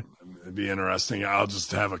stream it. It'd be interesting. I'll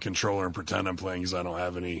just have a controller and pretend I'm playing because I don't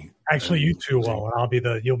have any. Actually, you two will,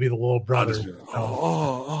 and you'll be the little brother. I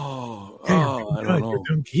don't know.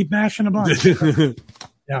 Keep mashing a button.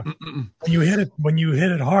 Yeah. When you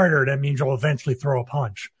hit it harder, that means you'll eventually throw a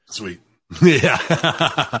punch. Sweet. Yeah.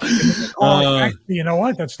 Actually, you know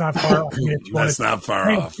what? That's not far off. That's not far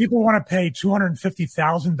off. People want to pay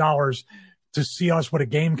 $250,000 to see us with a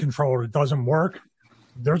game controller that doesn't work.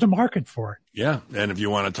 There's a market for it. Yeah. And if you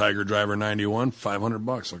want a Tiger Driver 91,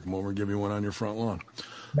 $500, I'll come over and give you one on your front lawn.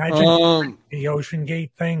 Imagine the Ocean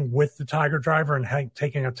Gate thing with the Tiger Driver and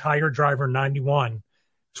taking a Tiger Driver 91,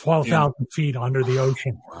 12,000 feet under the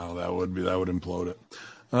ocean. Wow, that would implode it.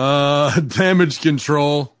 Damage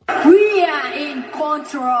Control. We are in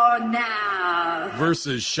control now.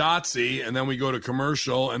 Versus Shotzi, and then we go to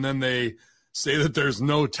commercial, and then they say that there's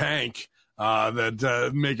no tank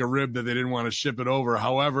that make a rib that they didn't want to ship it over.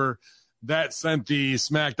 However, that sent the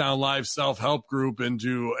SmackDown Live self-help group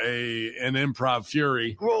into an improv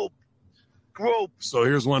fury. Grope. So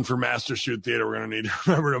here's one for Master Shoot Theater we're going to need to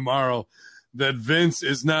remember tomorrow, that Vince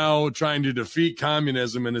is now trying to defeat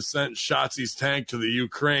communism and has sent Shotzi's tank to the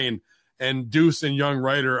Ukraine, and Deuce and Young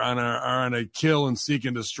Ryder are on a kill and seek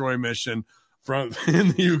and destroy mission from in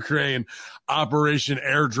the Ukraine. Operation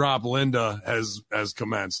Airdrop Linda has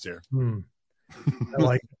commenced here. I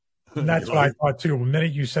like it. And that's what I thought too. The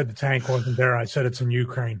minute you said the tank wasn't there, I said it's in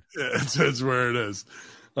Ukraine. That's where it is.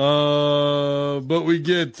 But we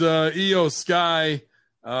get Io Sky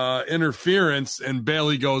interference, and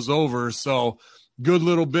Bailey goes over. So good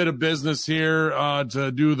little bit of business here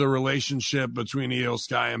to do the relationship between Io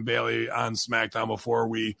Sky and Bailey on SmackDown before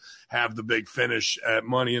we have the big finish at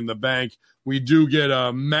Money in the Bank. We do get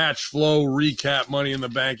a match flow recap, Money in the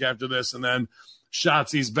Bank after this, and then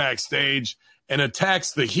Shotzi's backstage and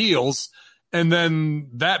attacks the heels, and then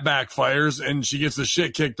that backfires, and she gets the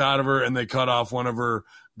shit kicked out of her, and they cut off one of her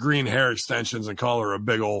green hair extensions and call her a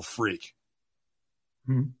big old freak.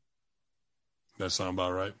 That sound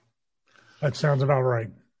about right? That sounds about right.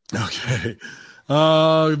 Okay.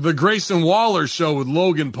 The Grayson Waller show with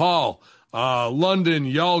Logan Paul. London,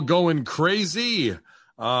 y'all going crazy.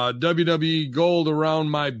 WWE gold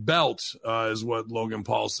around my belt is what Logan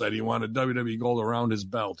Paul said. He wanted WWE gold around his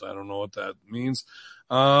belt. I don't know what that means.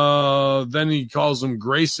 Then he calls him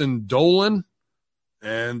Grayson Dolan.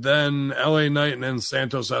 And then LA Knight and then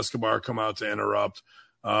Santos Escobar come out to interrupt.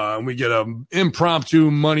 And we get an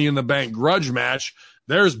impromptu Money in the Bank grudge match.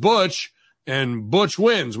 There's Butch, and Butch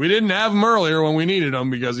wins. We didn't have him earlier when we needed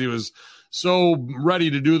him because he was so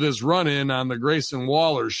ready to do this run-in on the Grayson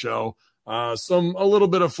Waller show. A little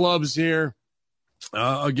bit of flubs here.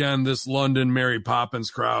 Again, this London Mary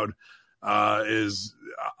Poppins crowd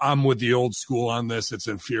I'm with the old school on this. It's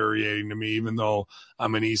infuriating to me, even though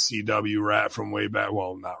I'm an ECW rat from way back.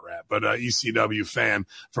 Well, not rat, but ECW fan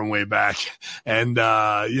from way back. And,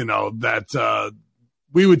 that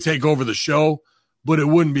we would take over the show, but it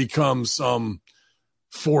wouldn't become some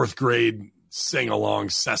fourth grade sing-along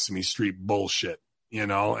Sesame Street bullshit,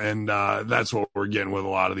 and that's what we're getting with a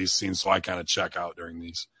lot of these scenes, so I kind of check out during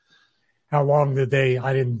these. How long did they –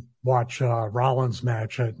 I didn't watch Rollins'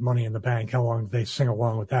 match at Money in the Bank. How long did they sing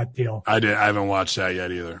along with that deal? I haven't watched that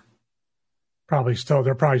yet either. They're probably still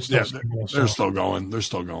they're still going. They're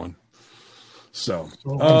still going. So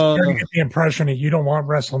I'm starting to get the impression that you don't want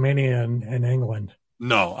WrestleMania in England.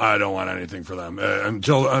 No, I don't want anything for them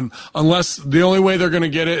unless the only way they're going to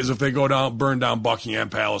get it is if they burn down Buckingham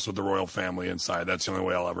Palace with the royal family inside. That's the only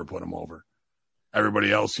way I'll ever put them over.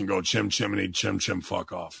 Everybody else can go chimney, chim,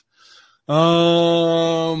 fuck off.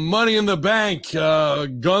 Money in the Bank,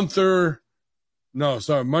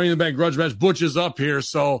 Money in the Bank grudge match. Butch is up here,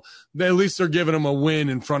 so at least they're giving him a win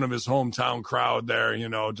in front of his hometown crowd there,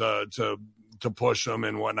 to push him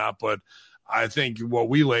and whatnot. But I think what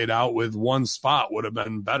we laid out with one spot would have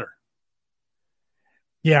been better.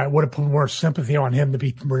 Yeah, it would have put more sympathy on him to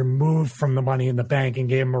be removed from the Money in the Bank and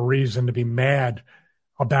gave him a reason to be mad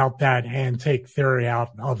about that and take Theory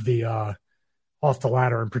out of the off the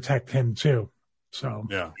ladder and protect him too. So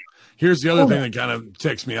yeah. Here's the other thing that kind of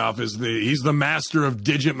ticks me off is he's the master of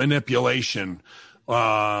digit manipulation.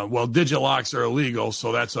 Digit locks are illegal,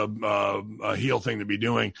 so that's a heel thing to be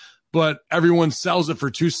doing. But everyone sells it for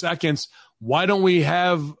 2 seconds. Why don't we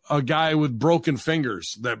have a guy with broken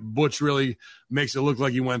fingers that Butch really makes it look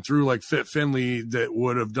like he went through like Fit Finley that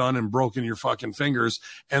would have done and broken your fucking fingers,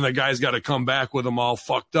 and the guy's got to come back with them all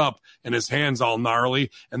fucked up and his hands all gnarly,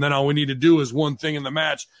 and then all we need to do is one thing in the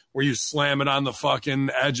match where you slam it on the fucking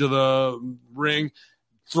edge of the ring,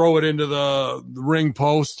 throw it into the ring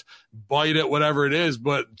post, bite it, whatever it is,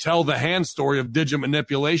 but tell the hand story of digit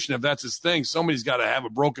manipulation if that's his thing. Somebody's got to have a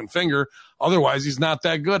broken finger, otherwise he's not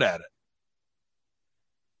that good at it.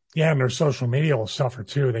 Yeah, and their social media will suffer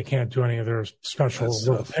too. They can't do any of their special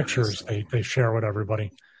little pictures they share with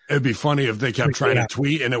everybody. It'd be funny if they kept trying to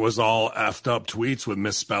tweet and it was all effed up tweets with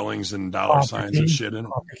misspellings and dollar signs and shit in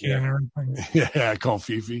them. Yeah, call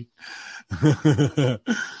Fifi. I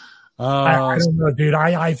don't know, dude.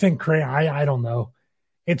 I think I don't know.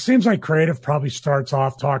 It seems like creative probably starts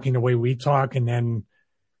off talking the way we talk, and then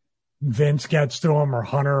Vince gets to him, or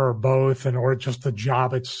Hunter, or both, or just the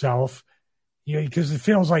job itself. Because it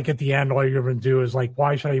feels like at the end, all you're going to do is like,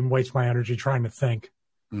 why should I even waste my energy trying to think?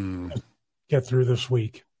 Get through this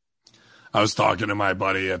week. I was talking to my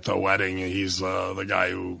buddy at the wedding. He's the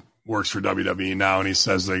guy who works for WWE now, and he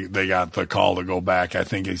says they got the call to go back. I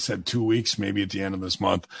think he said 2 weeks, maybe at the end of this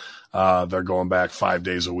month. They're going back 5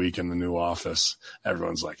 days a week in the new office.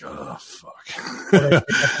 Everyone's like, oh, fuck.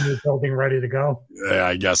 New building ready to go? Yeah,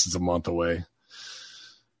 I guess it's a month away.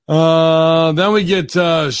 Then we get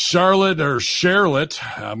Charlotte.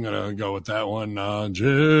 I'm going to go with that one.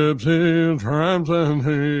 Gypsy Tramps and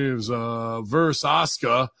Thieves versus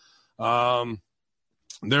Asuka.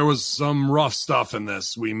 There was some rough stuff in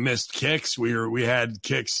this. We missed kicks. We had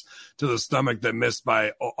kicks to the stomach that missed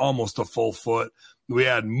by almost a full foot. We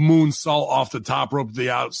had moonsault off the top rope to the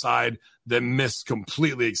outside that missed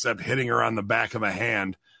completely, except hitting her on the back of the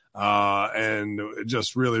hand. And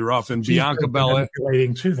just really rough. And Bianca Belair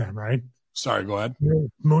relating to them, right? Sorry, go ahead.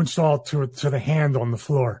 Moonsault to the hand on the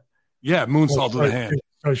floor. Yeah, moonsault to the hand.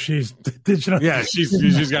 So she's digital. Yeah,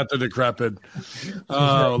 she's got the decrepit.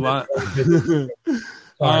 But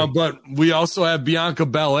we also have Bianca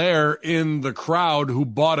Belair in the crowd who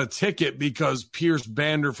bought a ticket because Pierce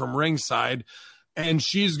banned her from ringside, and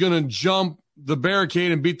she's gonna jump the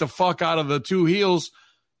barricade and beat the fuck out of the two heels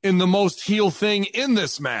in the most heel thing in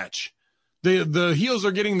this match. The heels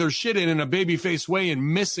are getting their shit in a babyface way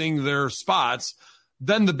and missing their spots.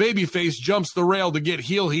 Then the babyface jumps the rail to get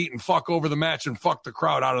heel heat and fuck over the match and fuck the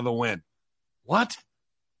crowd out of the win. What?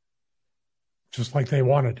 Just like they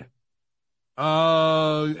wanted.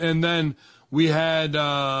 And then we had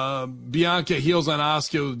Bianca heels on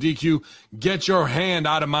Asuka with DQ. Get your hand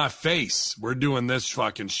out of my face. We're doing this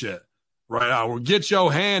fucking shit right now. Get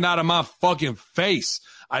your hand out of my fucking face.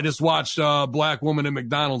 I just watched a black woman at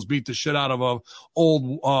McDonald's beat the shit out of a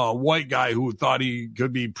old white guy who thought he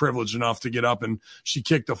could be privileged enough to get up, and she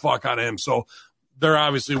kicked the fuck out of him. So they're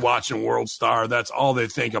obviously watching World Star. That's all they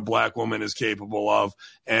think a black woman is capable of.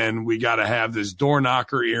 And we got to have this door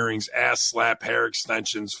knocker, earrings, ass slap, hair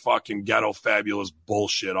extensions, fucking ghetto fabulous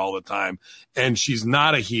bullshit all the time. And she's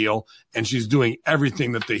not a heel, and she's doing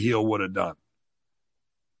everything that the heel would have done.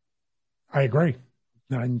 I agree.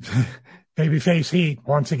 Babyface heat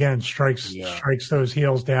once again strikes those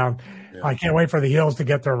heels down. Yeah. I can't wait for the heels to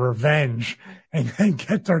get their revenge and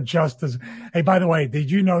get their justice. Hey, by the way, did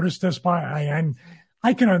you notice this? I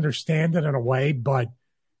can understand it in a way, but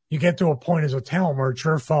you get to a point as a talent where it's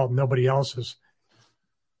your fault and nobody else's.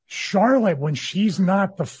 Charlotte, when she's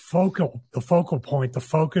not the focal point, the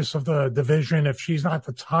focus of the division, if she's not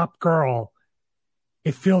the top girl,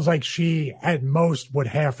 it feels like she at most would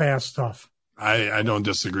half-ass stuff. I don't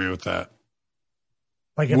disagree with that.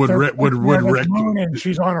 Like if would Rick and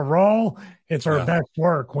she's on a roll, it's her best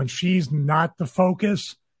work. When she's not the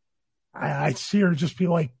focus, I see her just be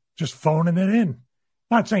like just phoning it in.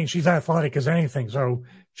 Not saying she's athletic as anything, so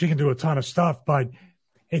she can do a ton of stuff, but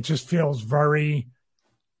it just feels very.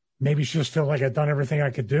 Maybe she just feels like I've done everything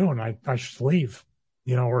I could do, and I should leave.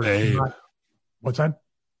 Or not. What's that?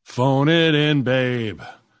 Phone it in, babe.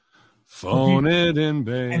 Phone it in,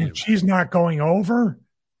 babe. And if she's not going over,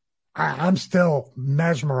 I'm still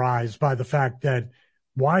mesmerized by the fact that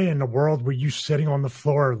why in the world were you sitting on the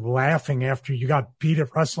floor laughing after you got beat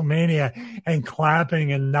at WrestleMania and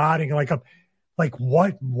clapping and nodding like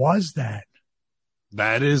what was that?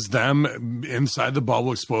 That is them inside the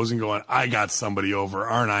bubble exposing, going, I got somebody over.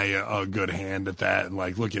 Aren't I a good hand at that? And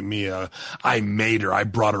like, look at me. I made her. I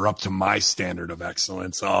brought her up to my standard of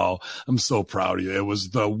excellence. Oh, I'm so proud of you. It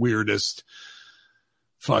was the weirdest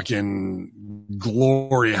fucking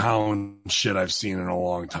glory hound shit I've seen in a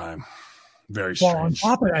long time. Very strange. Well, on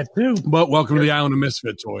top of that, too. But welcome to the Island of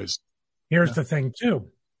Misfit Toys. Here's the thing, too.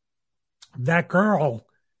 That girl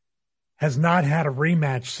has not had a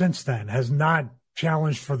rematch since then, has not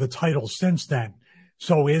challenged for the title since then.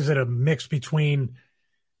 So is it a mix between,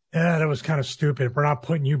 that was kind of stupid, we're not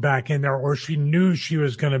putting you back in there, or she knew she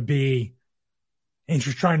was going to be, and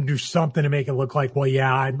she's trying to do something to make it look like, well,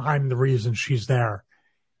 yeah, I'm the reason she's there.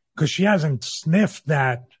 Because she hasn't sniffed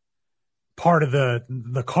that part of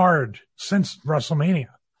the card since WrestleMania.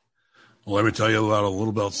 Well, let me tell you about a little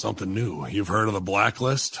about something new. You've heard of the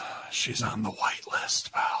blacklist? She's on the white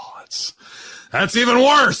list, pal. That's even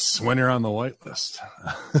worse when you're on the white list.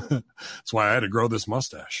 That's why I had to grow this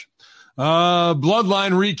mustache.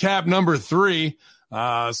 Bloodline recap number 3.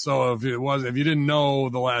 So if you didn't know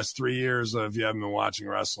the last 3 years, if you haven't been watching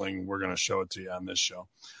wrestling, we're going to show it to you on this show.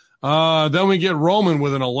 Then we get Roman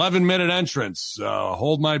with an 11-minute entrance.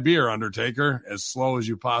 Hold my beer, Undertaker, as slow as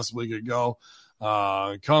you possibly could go.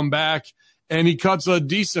 Come back. And he cuts a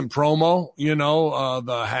decent promo,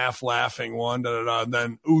 the half-laughing one.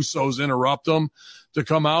 Then Usos interrupt him to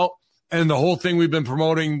come out. And the whole thing we've been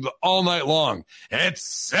promoting all night long. It's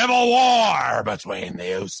civil war between the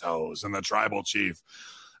Usos and the tribal chief.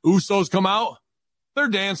 Usos come out. They're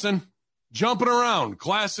dancing, jumping around.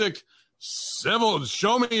 Classic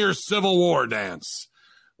show me your Civil War dance.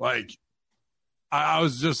 Like, I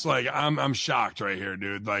was just like, I'm shocked right here,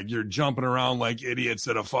 dude. Like, you're jumping around like idiots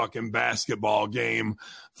at a fucking basketball game,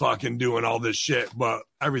 fucking doing all this shit. But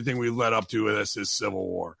everything we led up to with this is Civil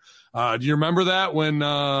War. Do you remember that when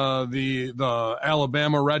the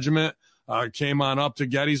Alabama regiment came on up to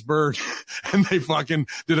Gettysburg and they fucking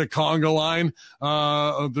did a conga line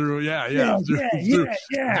through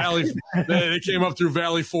Valley. They came up through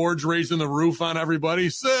Valley Forge, raising the roof on everybody.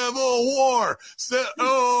 Civil War,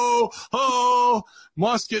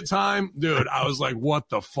 musket time, dude. I was like, what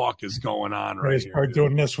the fuck is going on right here? Start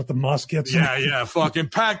doing this with the muskets. Yeah, fucking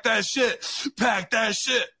pack that shit.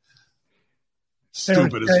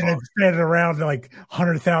 Stupid as fuck. Standing around like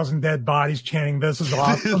 100,000 dead bodies chanting, "This is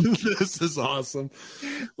awesome." This is awesome.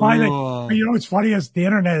 What's funny is the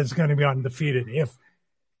internet is going to be undefeated.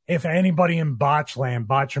 If anybody in Botchland,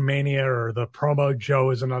 Botchamania, or the Promo Joe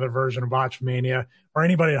is another version of Botchamania, or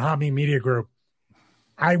anybody at Hamin Media Group,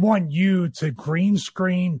 I want you to green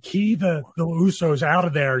screen, key the Usos out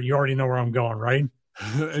of there. You already know where I'm going, right?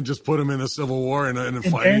 And just put them in the Civil War and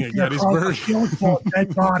fighting at Gettysburg.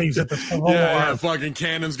 Dead bodies at the Civil War. Yeah, fucking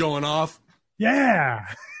cannons going off. Yeah.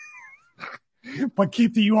 But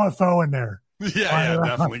keep the UFO in there. Yeah,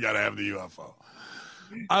 definitely got to have the UFO.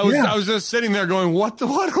 I was just sitting there going, what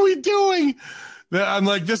are we doing? I'm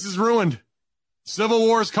like, this is ruined. Civil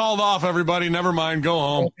War's called off, everybody. Never mind. Go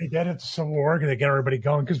home. They get it to Civil War. They get everybody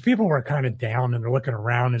going because people were kind of down and they're looking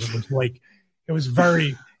around, and it was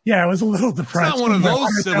very... Yeah, it was a little depressing. It's not one of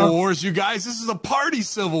those Civil Wars, you guys. This is a party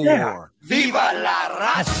Civil War. Viva la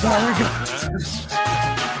raza!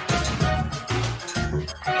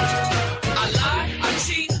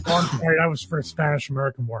 I'm sorry, that was for the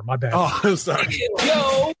Spanish-American War. My bad. Oh, sorry.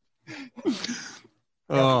 Yo!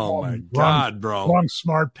 Oh, my God, bro. Wrong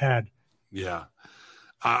smart pad. Yeah.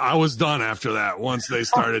 I was done after that. Once they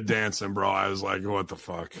started dancing, bro, I was like, what the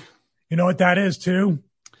fuck? You know what that is, too?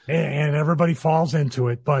 And everybody falls into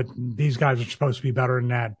it, but these guys are supposed to be better than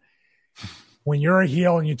that. When you're a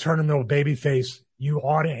heel and you turn into a babyface, you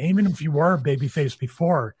ought to, even if you were a babyface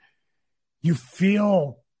before, you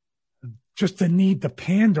feel just the need to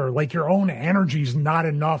pander, like your own energy is not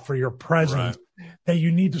enough for your presence. that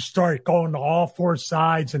you need to start going to all four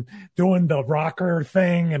sides and doing the rocker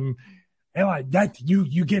thing. And like that,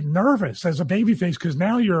 you get nervous as a babyface because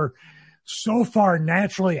now you're so far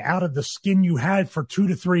naturally out of the skin you had for 2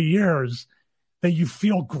 to 3 years that you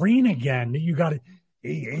feel green again. That you got to.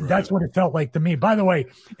 That's what it felt like to me. By the way,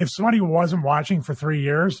 if somebody wasn't watching for 3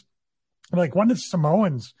 years, like when did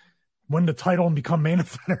Samoans win the title and become main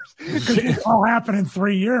eventers? Because it all happened in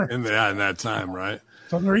 3 years. In that time, right?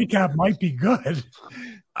 So the recap might be good.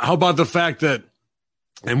 How about the fact that,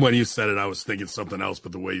 and when you said it, I was thinking something else,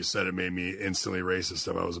 but the way you said it made me instantly racist.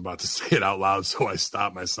 If I was about to say it out loud, so I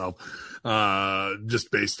stopped myself,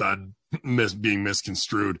 just based on being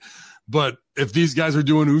misconstrued. But if these guys are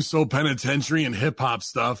doing Uso penitentiary and hip hop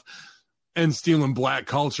stuff and stealing black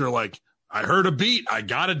culture, like, I heard a beat, I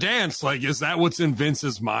gotta dance. Like, is that what's in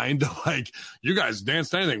Vince's mind? Like, you guys dance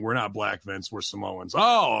to anything. We're not black, Vince. We're Samoans.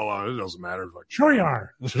 Oh, it doesn't matter. Like, sure you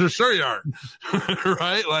are. Sure you are.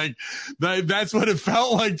 Right? Like, that's what it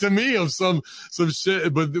felt like to me of some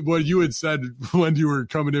shit. But what you had said when you were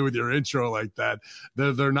coming in with your intro like that,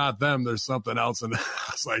 they're not them. There's something else. And I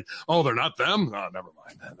was like, oh, they're not them? Oh, never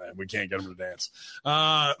mind. We can't get them to dance.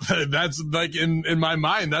 That's like, in my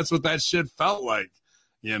mind, that's what that shit felt like.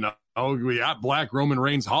 You know, we got Black Roman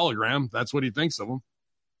Reigns hologram. That's what he thinks of him.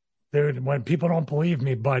 Dude, when people don't believe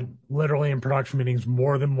me, but literally in production meetings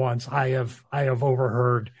more than once, I have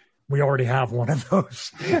overheard, we already have one of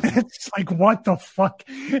those. It's like, what the fuck?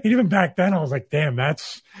 And even back then, I was like, damn,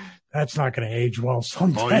 that's not going to age well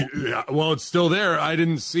someday. Well, it's still there. I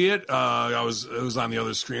didn't see it. It was on the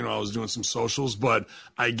other screen while I was doing some socials, but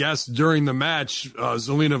I guess during the match,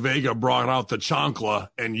 Zelina Vega brought out the chancla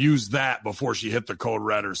and used that before she hit the code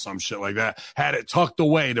red or some shit like that. Had it tucked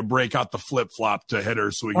away to break out the flip flop to hit her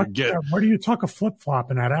so we could get. Where do you tuck a flip flop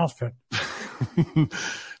in that outfit?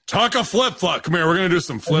 Tuck a flip flop. Come here. We're going to do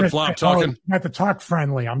some flip flop talking. You have to talk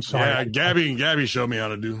friendly. I'm sorry. Yeah, Gabby showed me how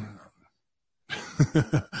to do.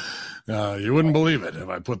 You wouldn't believe it if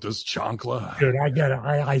I put this chancla. Dude, I get it.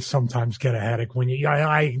 I sometimes get a headache when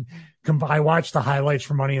I watched the highlights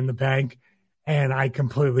for Money in the Bank, and I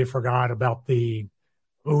completely forgot about the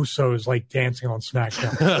Usos like dancing on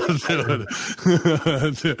SmackDown.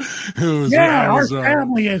 Dude, our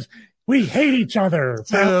family is. We hate each other.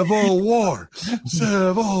 Civil War.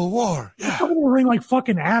 Yeah. I'm gonna ring like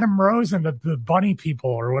fucking Adam Rose and the bunny people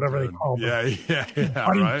or whatever they call them. Yeah,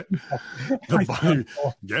 right. The bunny,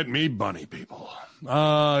 get me bunny people.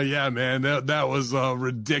 Yeah, man, that was a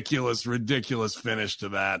ridiculous finish to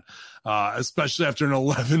that. Especially after an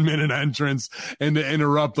 11-minute entrance and to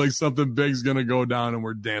interrupt like something big's gonna go down and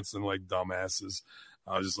we're dancing like dumbasses.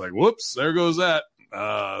 I was just like, whoops, there goes that.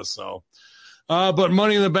 But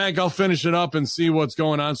Money in the Bank, I'll finish it up and see what's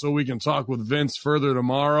going on so we can talk with Vince further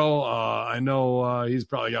tomorrow. I know he's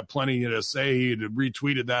probably got plenty to say. He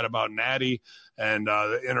retweeted that about Natty and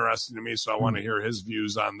interesting to me, so I want to hear his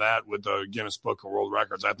views on that with the Guinness Book of World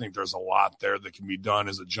Records. I think there's a lot there that can be done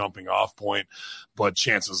as a jumping off point, but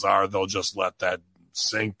chances are they'll just let that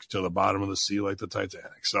sink to the bottom of the sea like the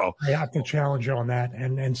Titanic. So I have to challenge you on that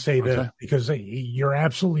and say that because you're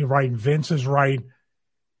absolutely right. Vince is right.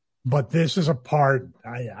 But this is a part,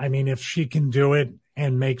 I mean, if she can do it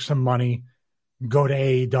and make some money, go to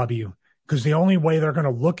AEW. Because the only way they're going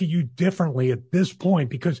to look at you differently at this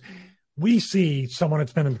point, because we see someone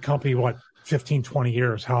that's been in the company, 15, 20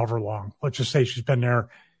 years, however long. Let's just say she's been there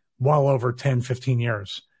well over 10, 15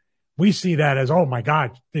 years. We see that as, oh, my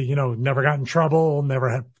God, never got in trouble, never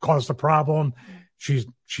had caused a problem. She's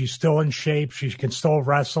still in shape. She can still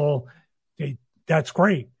wrestle. That's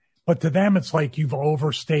great. But to them, it's like you've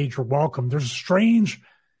overstayed your welcome.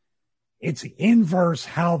 It's inverse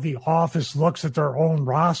how the office looks at their own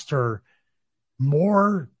roster,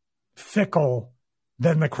 more fickle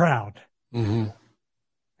than the crowd. Mm-hmm.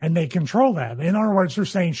 And they control that. In other words, they're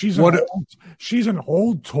saying she's an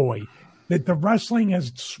old toy, that the wrestling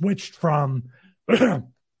has switched from the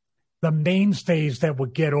mainstays that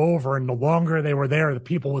would get over, and the longer they were there, the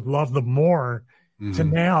people would love them more, to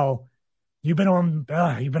now, You've been on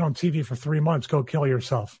TV for 3 months. Go kill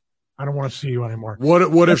yourself. I don't want to see you anymore.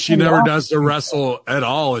 What if she never does to wrestle at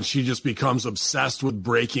all and she just becomes obsessed with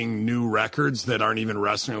breaking new records that aren't even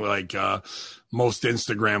wrestling, like most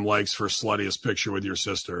Instagram likes for sluttiest picture with your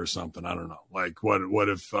sister or something? I don't know. Like what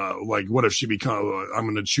if she becomes I'm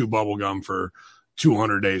going to chew bubble gum for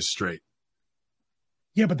 200 days straight?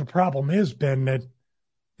 Yeah, but the problem is, Ben, that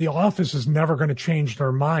the office is never going to change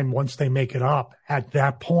their mind once they make it up at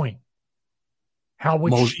that point. How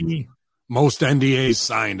would she? Most NDAs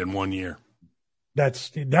signed in 1 year.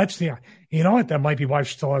 That's the. You know what? That might be why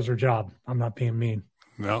she still has her job. I'm not being mean.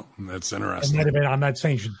 No, that's It interesting. might have been, I'm not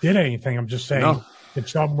saying she did anything. I'm just saying if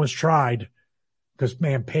something was tried, because,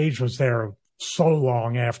 man, Paige was there so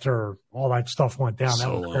long after all that stuff went down.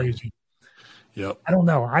 That was crazy. Yep. I don't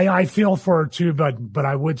know. I feel for her too, but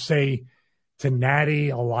I would say to Natty,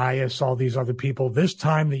 Elias, all these other people, this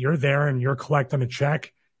time that you're there and you're collecting a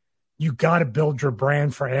check, you got to build your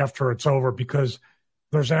brand for after it's over, because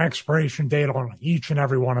there's an expiration date on each and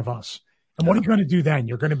every one of us. And what are you going to do then?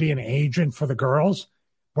 You're going to be an agent for the girls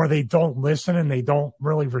where they don't listen and they don't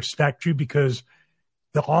really respect you because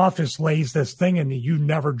the office lays this thing and you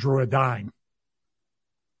never drew a dime.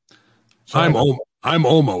 So I'm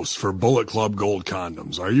almost for Bullet Club Gold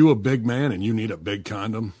condoms. Are you a big man and you need a big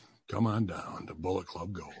condom? Come on down to Bullet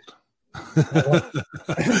Club Gold.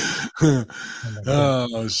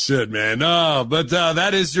 Oh shit, man. No, but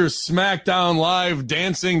that is your SmackDown Live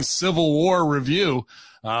Dancing Civil War review.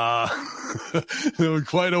 It was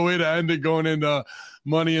quite a way to end it going into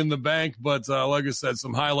Money in the Bank, but like I said,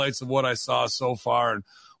 some highlights of what I saw so far, and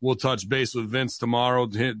we'll touch base with Vince tomorrow.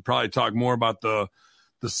 Probably talk more about the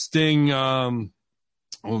Sting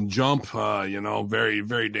jump. Very,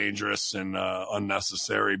 very dangerous and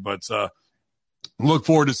unnecessary, but look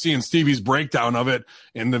forward to seeing Stevie's breakdown of it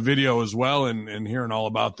in the video as well, and hearing all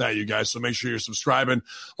about that, you guys. So make sure you're subscribing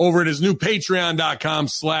over at his new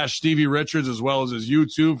patreon.com/Stevie Richards, as well as his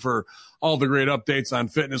YouTube, for all the great updates on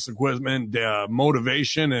fitness equipment,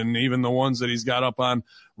 motivation, and even the ones that he's got up on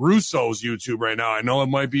Russo's YouTube right now. I know it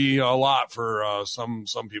might be a lot for some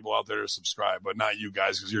people out there to subscribe, but not you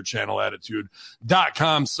guys, because you're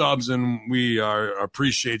channelattitude.com subs, and we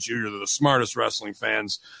appreciate you. You're the smartest wrestling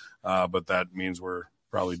fans. But that means we're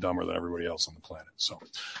probably dumber than everybody else on the planet. So,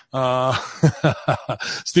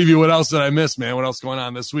 Stevie, what else did I miss, man? What else going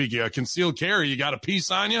on this week? Concealed carry, you got a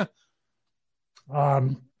piece on you?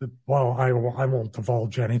 Well, I won't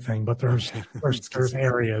divulge anything, but there's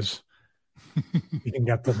areas you can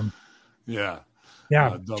get to them. Yeah.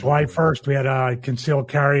 Yeah. July 1st, we had concealed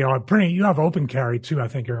carry on. You have open carry too, I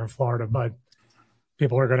think, you're in Florida, but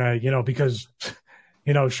people are going to, because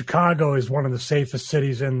Chicago is one of the safest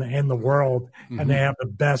cities in the world, and they have the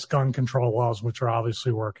best gun control laws, which are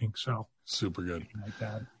obviously working. So super good. Like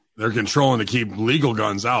that. They're controlling to keep legal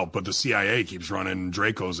guns out, but the CIA keeps running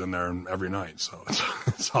Dracos in there every night, so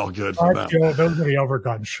it's all good for them. Those are the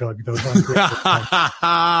overgun shug. Those aren't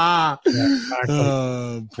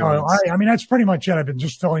I mean, that's pretty much it. I've been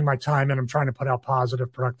just filling my time in. I'm trying to put out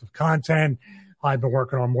positive, productive content. I've been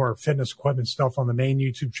working on more fitness equipment stuff on the main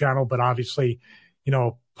YouTube channel, but obviously,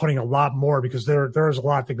 putting a lot more, because there's a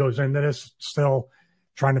lot that goes into this, still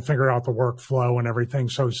trying to figure out the workflow and everything.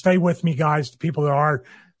 So stay with me, guys. The people that are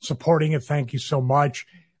supporting it, thank you so much.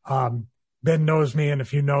 Ben knows me, and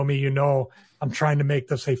if you know me, I'm trying to make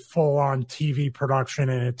this a full-on TV production,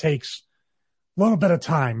 and it takes a little bit of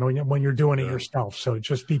time when you're doing it yourself. So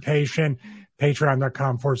just be patient.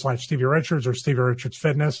 Patreon.com/Stevie Richards or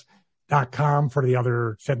StevieRichardsFitness.com for the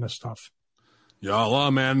other fitness stuff. Yeah,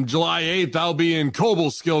 man. July 8th, I'll be in Kabul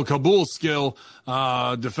Skill,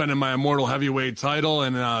 defending my Immortal Heavyweight title,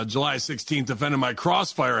 and July 16th, defending my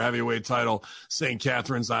Crossfire Heavyweight title, St.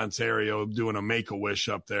 Catharines, Ontario, doing a Make-A-Wish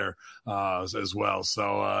up there as well.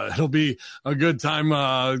 So it'll be a good time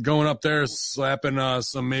going up there, slapping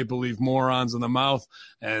some Maple Leaf morons in the mouth,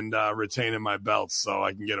 and retaining my belts so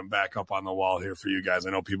I can get them back up on the wall here for you guys. I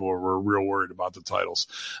know people were real worried about the titles,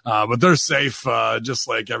 but they're safe, just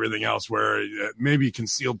like everything else, where maybe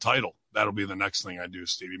concealed title. That'll be the next thing I do,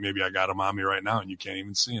 Stevie. Maybe I got him on me right now and you can't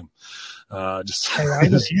even see him. I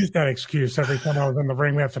just use that excuse every time I was in the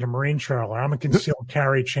ring after the Marine trailer. I'm a concealed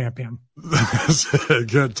carry champion.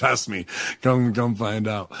 Good. Test me. Come find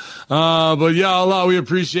out. But yeah, Allah, we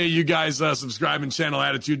appreciate you guys subscribing,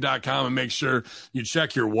 channelattitude.com, and make sure you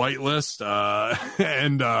check your whitelist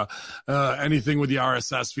and anything with the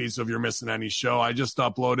RSS feed. So if you're missing any show, I just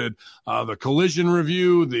uploaded the Collision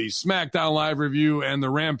review, the SmackDown Live review, and the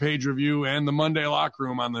Rampage review, and the Monday Locker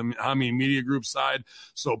Room on the Hamin Media Group side.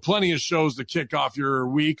 So plenty of shows to kick off your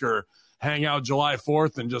week, or hang out July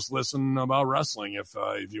 4th and just listen about wrestling if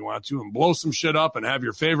you want to, and blow some shit up and have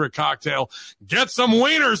your favorite cocktail. Get some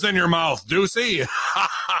wieners in your mouth, Deucey.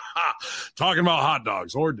 Talking about hot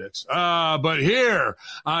dogs or dicks. But here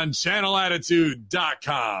on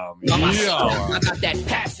channelattitude.com. Yeah. I got that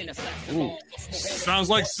passion. Sounds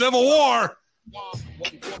like Civil War.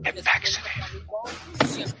 Get vaccinated.